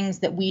the things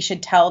that we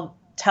should tell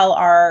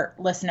our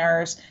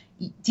listeners?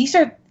 These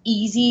are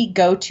easy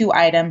go-to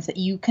items that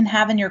you can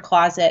have in your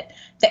closet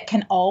that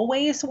can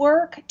always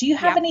work. Do you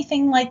have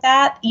anything like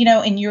that,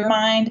 in your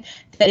mind?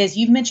 That is,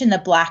 you've mentioned the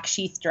black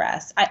sheath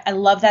dress. I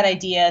love that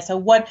idea. So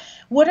what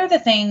are the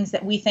things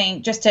that we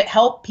think, just to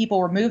help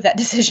people remove that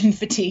decision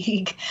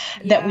fatigue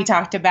that we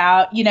talked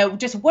about?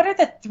 Just what are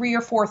the 3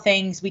 or 4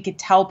 things we could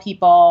tell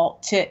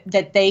people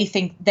that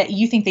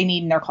you think they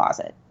need in their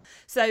closet?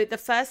 So the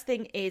first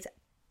thing is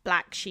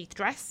black sheath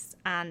dress,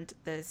 and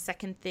the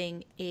second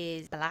thing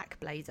is black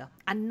blazer,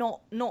 and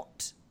not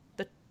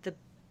the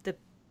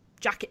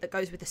jacket that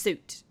goes with the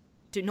suit.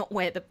 Do not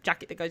wear the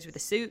jacket that goes with the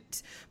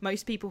suit.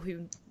 Most people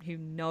who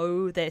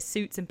know their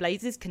suits and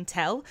blazers can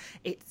tell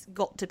it's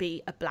got to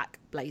be a black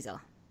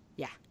blazer.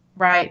 Yeah.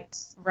 Right.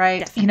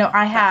 Definitely.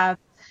 I have.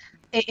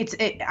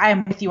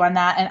 I'm with you on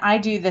that, and I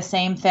do the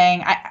same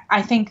thing.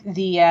 I think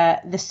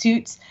the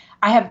suits.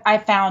 I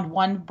found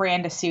one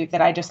brand of suit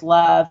that I just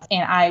love,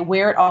 and I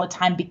wear it all the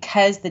time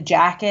because the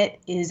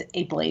jacket is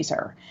a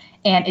blazer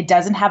and it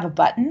doesn't have a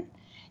button,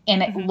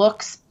 and it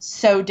looks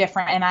so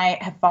different. And I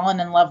have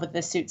fallen in love with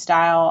this suit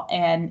style,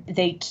 and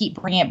they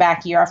keep bringing it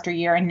back year after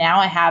year. And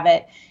now I have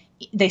it.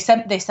 They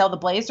sell the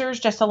blazers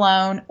just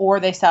alone, or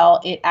they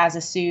sell it as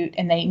a suit,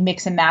 and they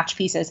mix and match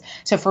pieces.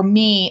 So for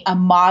me, a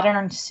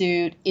modern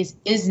suit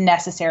is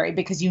necessary,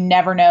 because you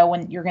never know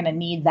when you're going to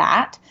need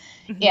that.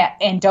 Yeah,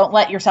 and don't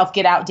let yourself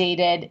get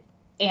outdated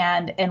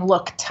and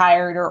look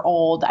tired or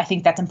old. I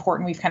think that's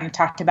important. We've kind of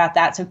talked about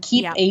that. So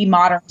keep a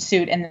modern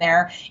suit in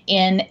there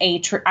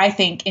I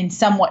think in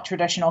somewhat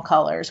traditional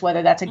colors,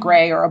 whether that's a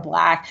gray or a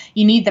black.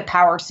 You need the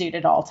power suit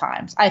at all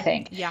times, I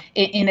think. Yeah.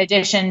 In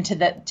addition to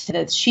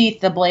the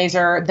sheath, the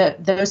blazer,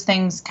 those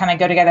things kind of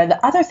go together.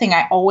 The other thing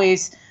I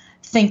always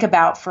think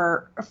about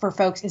for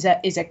folks is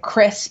a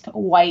crisp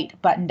white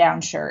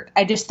button-down shirt.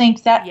 I just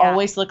think that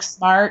always looks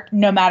smart,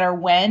 no matter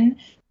when.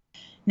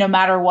 No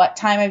matter what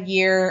time of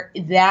year,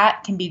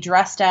 that can be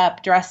dressed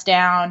up, dressed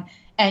down,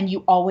 and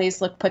you always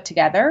look put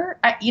together.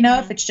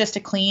 If it's just a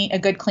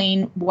good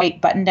clean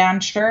white button-down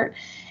shirt.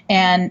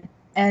 And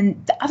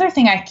the other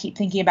thing I keep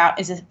thinking about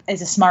is a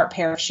smart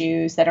pair of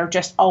shoes that are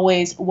just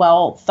always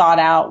well thought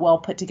out, well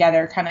put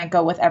together, kind of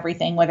go with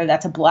everything, whether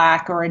that's a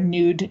black or a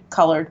nude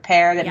colored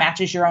pair that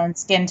matches your own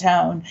skin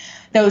tone,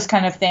 those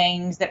kind of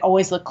things that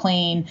always look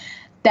clean.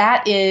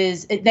 That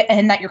is,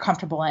 and that you're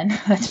comfortable in.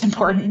 That's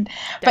important.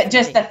 But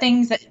just the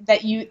things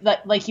that you,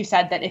 like you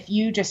said, that if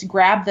you just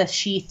grab the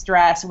sheath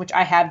dress, which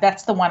I have,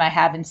 that's the one I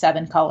have in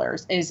 7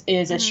 colors, is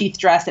a sheath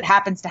dress that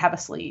happens to have a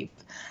sleeve.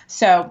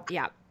 So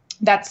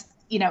that's,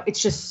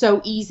 it's just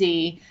so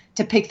easy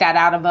to pick that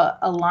out of a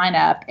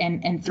lineup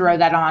and throw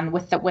that on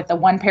with the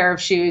one pair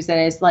of shoes that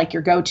is like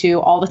your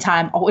go-to all the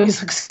time, always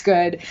looks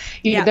good.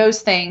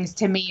 Those things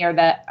to me are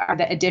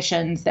the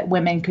additions that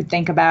women could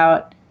think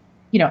about,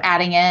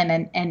 adding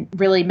in and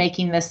really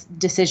making this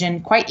decision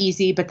quite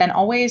easy, but then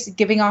always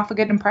giving off a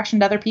good impression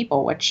to other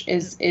people, which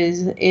is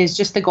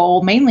just the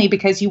goal, mainly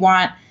because you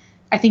want,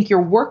 I think,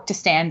 your work to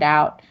stand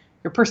out,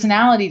 your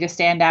personality to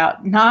stand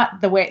out,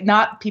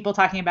 not people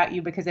talking about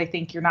you because they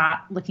think you're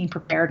not looking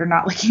prepared or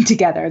not looking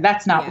together.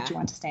 That's not what you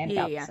want to stand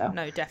out. Yeah. So.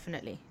 No,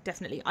 definitely.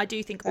 I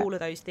do think all of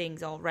those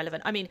things are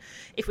relevant. I mean,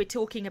 if we're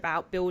talking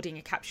about building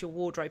a capsule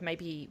wardrobe,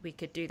 maybe we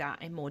could do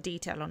that in more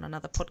detail on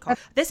another podcast.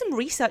 There's some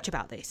research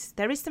about this.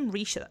 There is some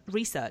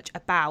research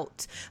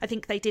about, I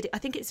think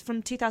it's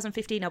from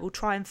 2015. I will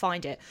try and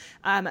find it.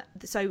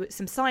 So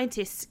some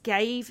scientists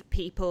gave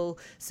people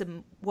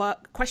some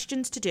work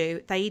questions to do.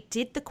 They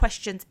did the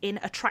questions in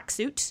a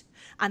tracksuit,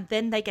 and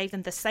then they gave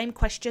them the same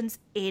questions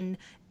in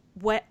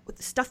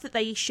stuff that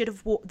they should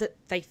have that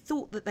they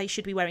thought that they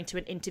should be wearing to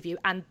an interview,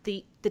 and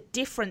the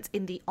difference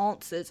in the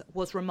answers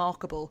was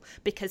remarkable,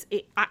 because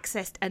it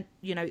accessed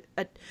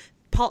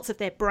parts of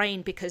their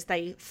brain, because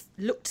they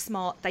looked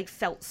smart, they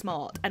felt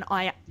smart. And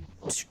I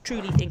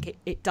truly think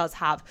it does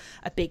have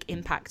a big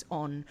impact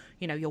on,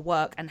 you know, your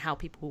work and how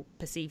people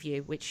perceive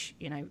you, which,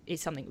 you know,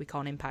 is something we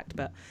can't impact,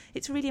 but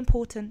it's really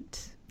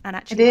important. And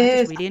actually, I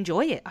just really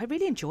enjoy it. I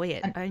really enjoy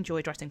it. I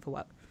enjoy dressing for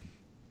work.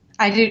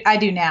 I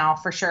do now,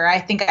 for sure. I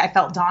think it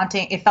felt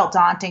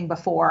daunting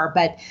before,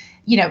 but,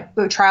 you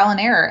know, trial and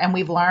error, and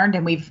we've learned,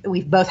 and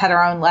we've both had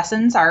our own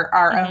lessons,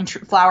 our own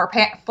flower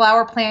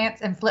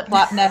plants and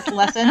flip-flop nest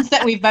lessons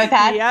that we've both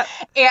had. Yep.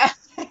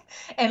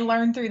 And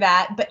learn through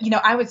that. But, you know,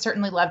 I would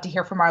certainly love to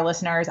hear from our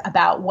listeners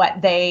about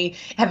what they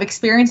have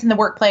experienced in the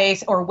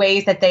workplace or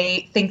ways that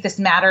they think this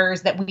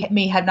matters that we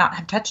may have not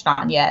have touched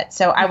on yet.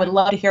 So I would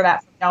love to hear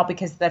that from y'all,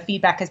 because the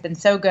feedback has been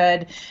so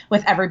good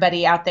with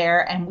everybody out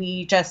there. And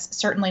we just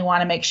certainly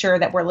want to make sure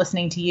that we're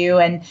listening to you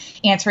and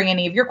answering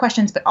any of your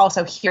questions, but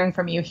also hearing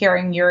from you,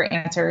 hearing your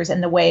answers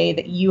and the way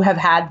that you have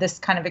had this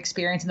kind of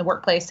experience in the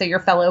workplace, so your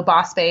fellow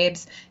boss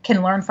babes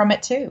can learn from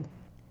it too.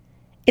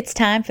 It's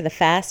time for the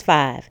Fast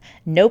Five.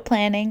 No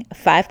planning,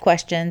 5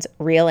 questions,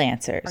 real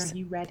answers. Are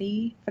you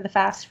ready for the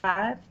Fast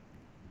Five?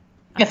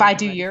 If I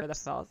do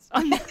yours.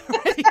 I'm not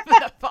ready for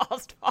the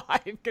Fast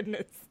Five,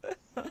 goodness.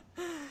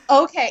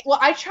 Okay, well,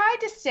 I tried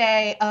to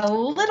stay a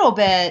little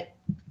bit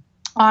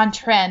on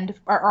trend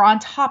or on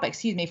topic,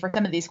 for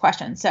some of these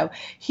questions. So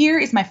here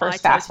is my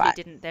first Fast Five.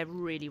 They're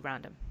really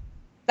random.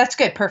 That's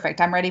good. Perfect.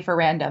 I'm ready for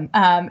random.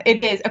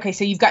 It is. Okay,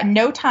 so you've got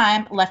no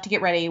time left to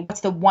get ready.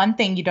 What's the one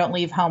thing you don't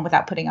leave home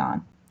without putting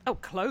on? Oh,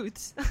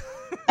 clothes.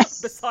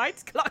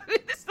 Besides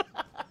clothes.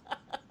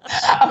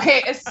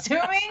 Okay,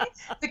 assuming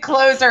the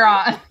clothes are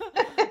on.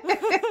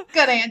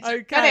 Good answer.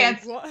 Okay. Good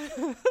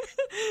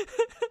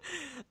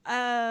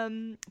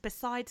answer.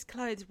 Besides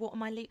clothes, what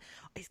am I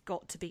It's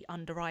got to be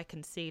under eye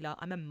concealer.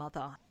 I'm a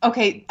mother.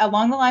 Okay,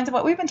 along the lines of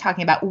what we've been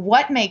talking about,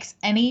 what makes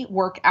any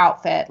work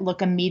outfit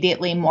look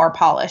immediately more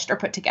polished or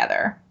put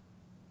together?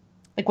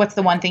 Like, what's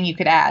the one thing you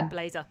could add?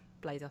 Blazer.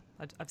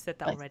 I've said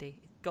that already.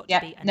 It's got to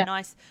be a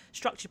nice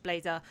structured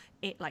blazer.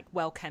 It like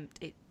well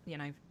kempt. It, you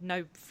know,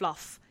 no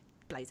fluff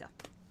blazer.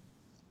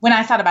 When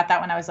I thought about that,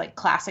 when I was like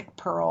classic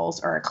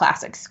pearls or a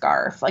classic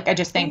scarf, like I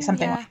just think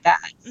something like that.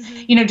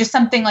 Mm-hmm. You know, just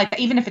something like that,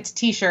 even if it's a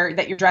t-shirt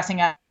that you're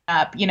dressing up,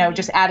 you know,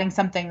 just adding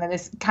something that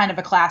is kind of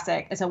a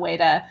classic as a way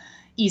to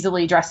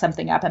easily dress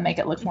something up and make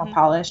it look more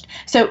polished.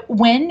 So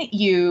when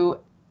you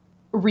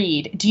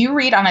read, do you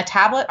read on a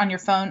tablet, on your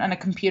phone, on a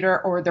computer,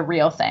 or the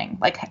real thing,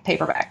 like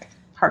paperback?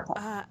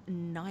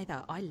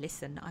 Neither. I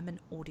listen. I'm an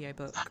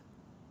audiobook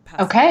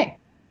person. Okay.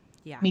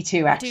 Yeah. Me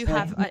too, actually. I do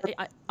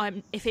have,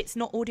 I'm, if it's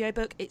not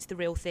audiobook, it's the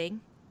real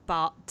thing.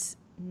 But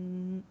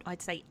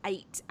I'd say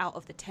 8 out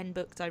of the 10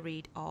 books I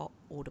read are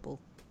Audible.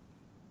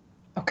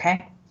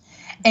 Okay.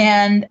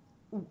 And,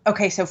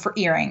 okay, so for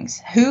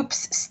earrings,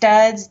 hoops,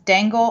 studs,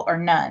 dangle, or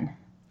none?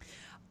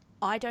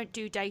 I don't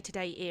do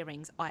day-to-day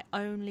earrings. I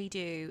only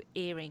do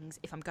earrings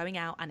if I'm going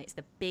out and it's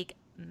the big,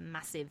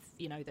 massive,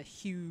 you know, the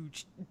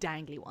huge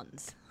dangly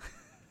ones.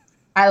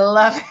 I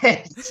love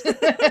it.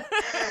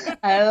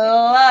 I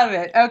love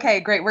it.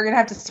 Okay, great. We're going to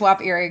have to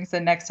swap earrings the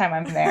next time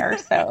I'm there.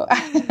 So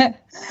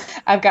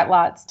I've got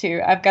lots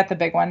too. I've got the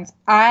big ones.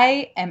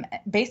 I'm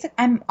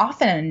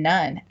often a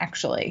nun,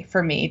 actually,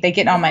 for me. They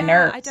get on my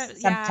nerves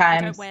sometimes.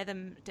 I don't wear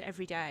them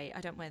every day. I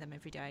don't wear them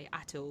every day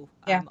at all.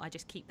 I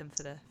just keep them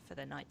for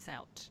the nights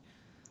out.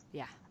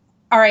 Yeah.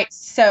 All right.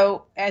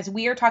 So as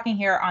we are talking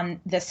here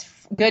on this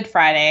Good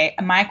Friday,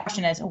 my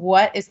question is,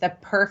 what is the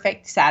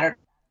perfect Saturday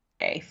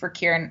for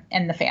Kieran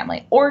and the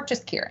family, or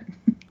just Kieran?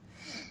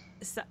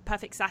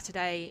 Perfect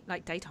Saturday,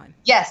 like daytime.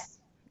 Yes.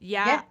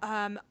 Yeah.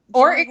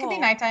 Or it could be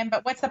nighttime,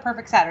 but what's the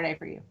perfect Saturday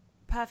for you?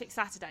 Perfect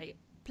Saturday.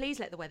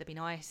 Please let the weather be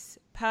nice.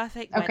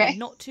 Perfect weather,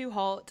 not too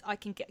hot. I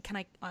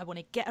want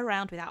to get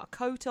around without a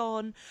coat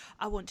on.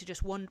 I want to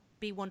just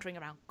be wandering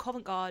around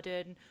Covent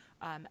Garden,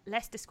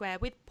 Leicester Square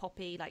with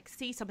Poppy, like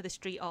see some of the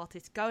street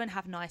artists, go and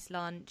have nice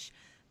lunch,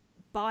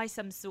 buy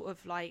some sort of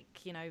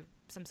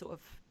some sort of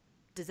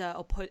dessert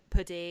or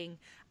pudding,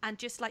 and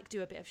just like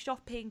do a bit of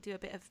shopping, do a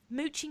bit of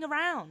mooching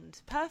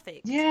around.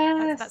 Perfect.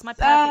 Yeah, that's my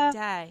perfect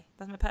day.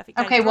 That's my perfect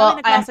day. Okay, well, in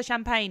a glass of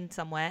champagne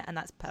somewhere, and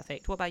that's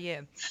perfect. What about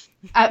you?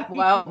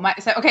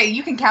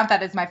 You can count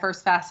that as my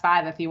first Fast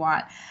Five if you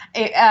want.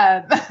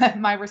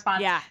 My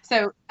response. Yeah.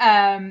 So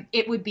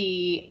it would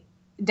be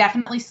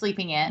definitely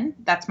sleeping in.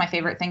 That's my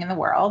favorite thing in the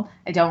world.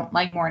 I don't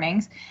like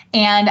mornings.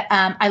 And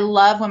I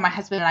love when my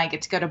husband and I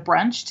get to go to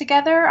brunch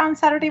together on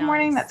Saturday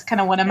morning. That's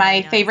kind of one of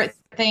my favorite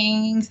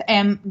things.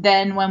 And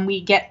then when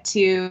we get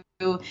to,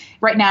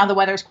 right now the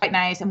weather's quite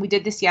nice, and we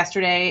did this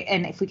yesterday,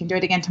 and if we can do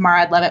it again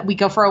tomorrow, I'd love it. We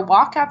go for a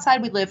walk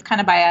outside. We live kind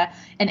of by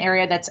an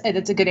area that's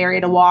a good area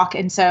to walk.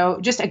 And so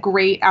just a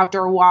great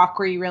outdoor walk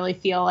where you really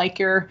feel like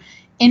you're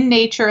in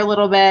nature a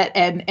little bit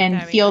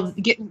and feel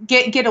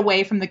get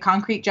away from the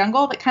concrete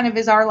jungle that kind of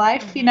is our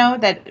life, you know,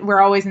 that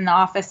we're always in the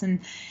office and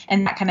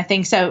that kind of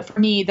thing. So for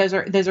me, those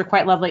are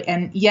quite lovely.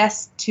 And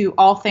yes, to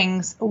all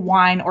things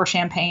wine or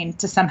champagne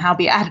to somehow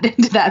be added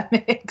into that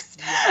mix.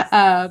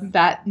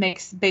 That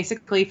makes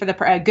basically for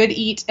a good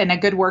eat and a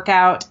good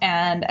workout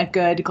and a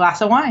good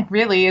glass of wine.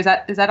 Really, is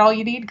that all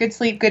you need? Good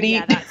sleep, good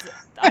eat.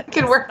 Yeah,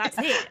 good work. That's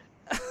it.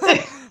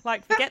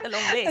 Like, forget the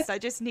long list. I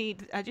just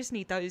need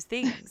those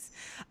things.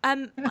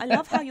 I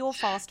love how your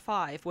fast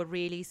five were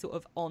really sort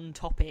of on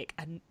topic,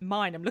 and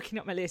mine, I'm looking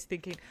at my list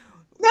thinking,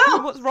 No.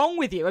 what's wrong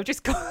with you? I've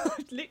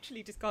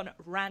literally just gone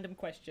random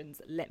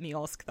questions. Let me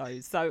ask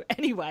those. So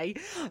anyway,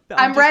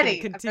 I'm just ready.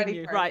 gonna I'm continue.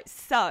 ready for it. Right.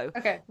 So,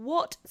 Okay.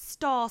 what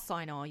star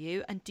sign are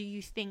you, and do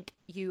you think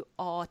you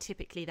are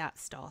typically that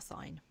star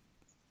sign?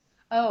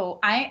 Oh,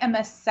 I am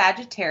a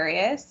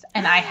Sagittarius,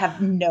 and I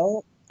have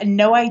no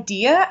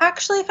idea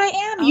actually if I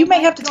am. You Oh may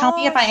my have to tell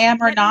me if I gosh.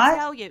 am or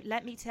not.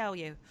 Let me tell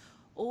you.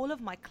 All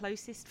of my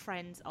closest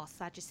friends are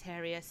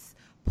Sagittarius.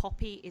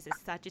 Poppy is a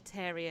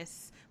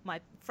Sagittarius.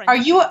 My friend. Are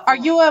you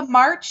a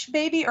March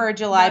baby or a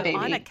July No, baby?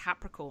 I'm a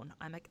Capricorn.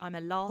 I'm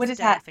a last What is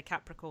day that? for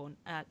Capricorn.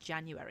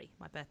 January.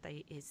 My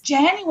birthday is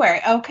January.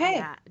 Okay.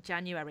 yeah,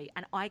 January,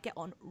 and I get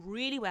on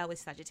really well with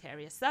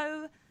Sagittarius.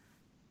 So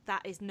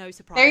that is no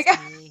surprise you to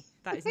go. me.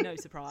 That is no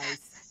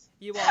surprise.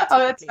 You are Oh,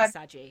 that's typically fun.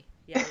 Saggy.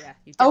 Yeah,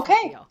 you definitely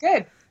Okay. are.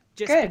 Good.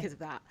 Just Good. because of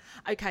that.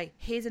 Okay,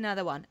 here's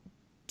another one.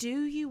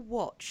 Do you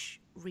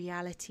watch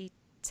reality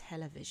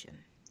television?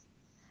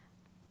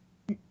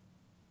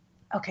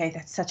 Okay,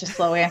 that's such a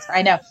slow answer.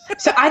 I know.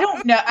 So I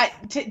don't know. I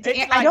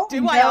don't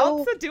do know. I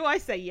answer? Do I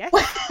say yes?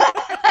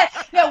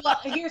 No, well,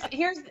 here's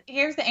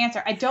the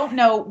answer. I don't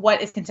know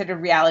what is considered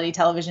reality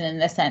television in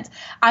this sense.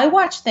 I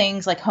watch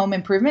things like home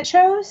improvement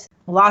shows,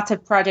 lots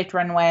of Project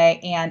Runway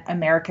and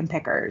American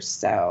Pickers.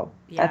 So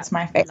Yeah, that's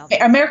my love favorite.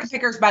 it. American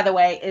Pickers, by the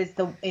way, is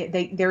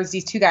there's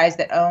these two guys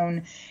that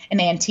own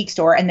an antique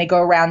store, and they go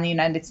around the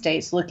United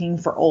States looking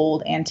for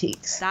old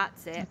antiques.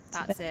 That's it.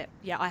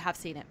 Yeah, I have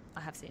seen it.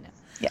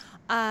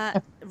 Yeah.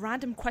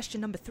 Random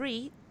question number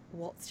 3.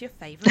 What's your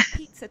favorite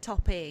pizza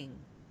topping?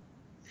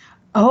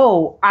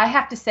 Oh, I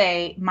have to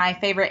say my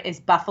favorite is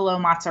buffalo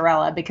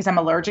mozzarella because I'm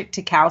allergic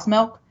to cow's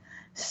milk.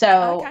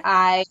 So Okay.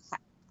 I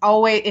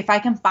always, if I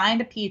can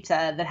find a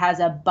pizza that has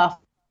a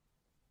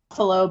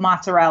buffalo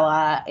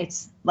mozzarella,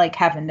 it's like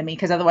heaven to me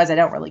because otherwise I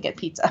don't really get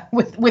pizza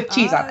with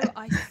cheese on it.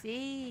 I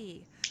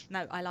see.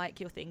 No, I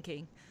like your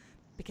thinking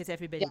because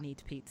everybody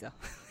needs pizza.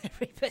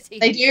 Everybody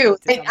They needs do.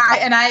 pizza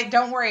sometimes. I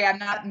don't worry, I'm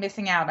not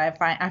missing out. I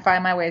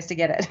find my ways to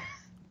get it.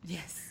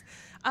 Yes.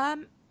 I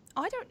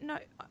don't know.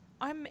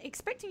 I'm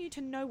expecting you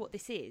to know what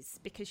this is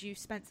because you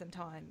spent some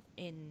time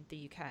in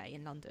the UK,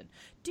 in London.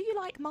 Do you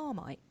like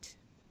Marmite?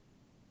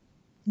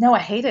 No, I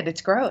hate it. It's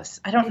gross.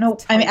 I don't It's know.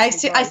 I mean, I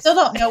totally still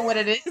don't know what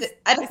it is.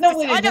 I don't know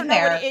what is I don't in know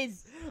there. what it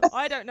is.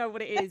 I don't know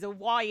what it is or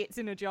why it's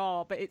in a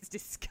jar, but it's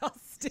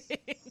disgusting.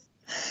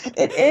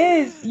 It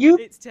is.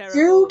 It's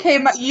terrible.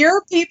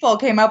 Your people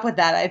came up with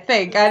that, I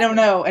think. I don't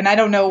know, and I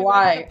don't know Whoever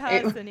why. the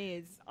person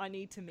is, I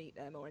need to meet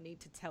them or I need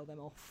to tell them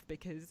off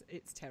because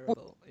it's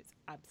terrible. It's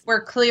absolutely.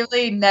 We're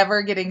clearly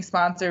never getting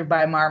sponsored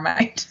by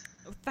Marmite.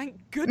 Oh, thank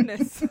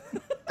goodness.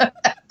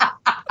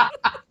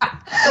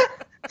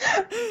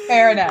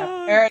 Fair enough.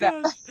 Oh, Fair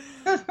enough.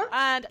 gosh.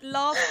 And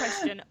last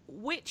question: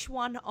 which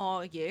one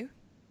are you,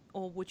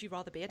 or would you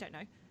rather be? I don't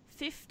know.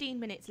 15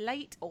 minutes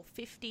late or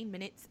 15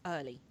 minutes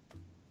early?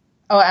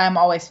 Oh, I'm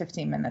always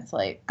 15 minutes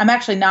late. I'm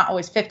actually not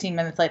always 15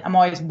 minutes late. I'm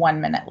always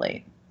 1 minute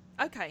late.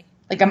 Okay.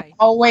 Like I'm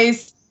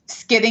always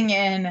skidding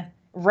in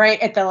right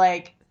at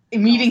the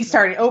meeting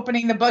started,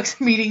 opening the books,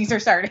 meetings are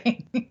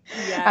starting.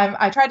 Yeah.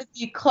 I try to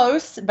be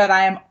close, but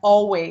I am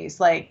always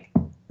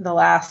the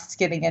last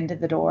skidding into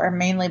the door,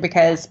 mainly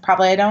because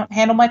probably I don't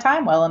handle my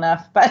time well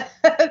enough. But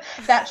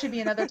that should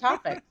be another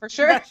topic for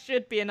sure. That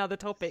should be another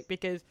topic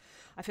because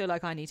I feel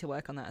like I need to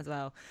work on that as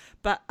well.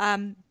 But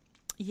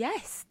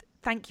yes,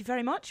 thank you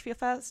very much for your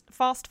first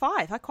Fast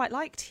Five. I quite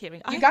liked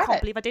hearing. I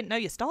can't believe I didn't know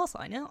your star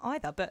sign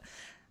either, but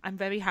I'm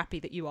very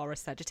happy that you are a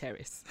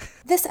Sagittarius.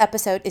 This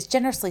episode is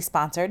generously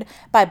sponsored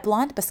by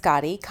Blonde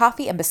Biscotti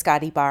Coffee and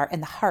Biscotti Bar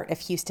in the heart of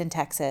Houston,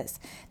 Texas.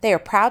 They are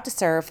proud to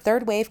serve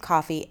third wave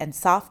coffee and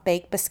soft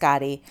baked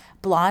biscotti.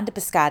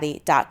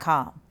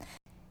 BlondeBiscotti.com.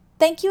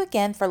 Thank you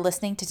again for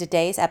listening to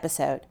today's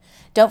episode.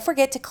 Don't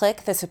forget to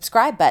click the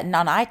subscribe button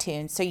on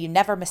iTunes so you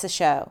never miss a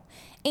show.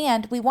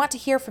 And we want to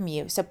hear from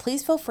you, so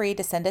please feel free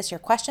to send us your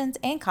questions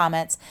and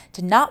comments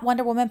to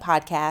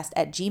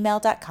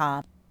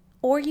notwonderwomanpodcast@gmail.com,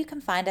 or you can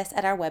find us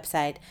at our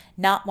website,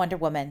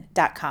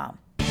 notwonderwoman.com.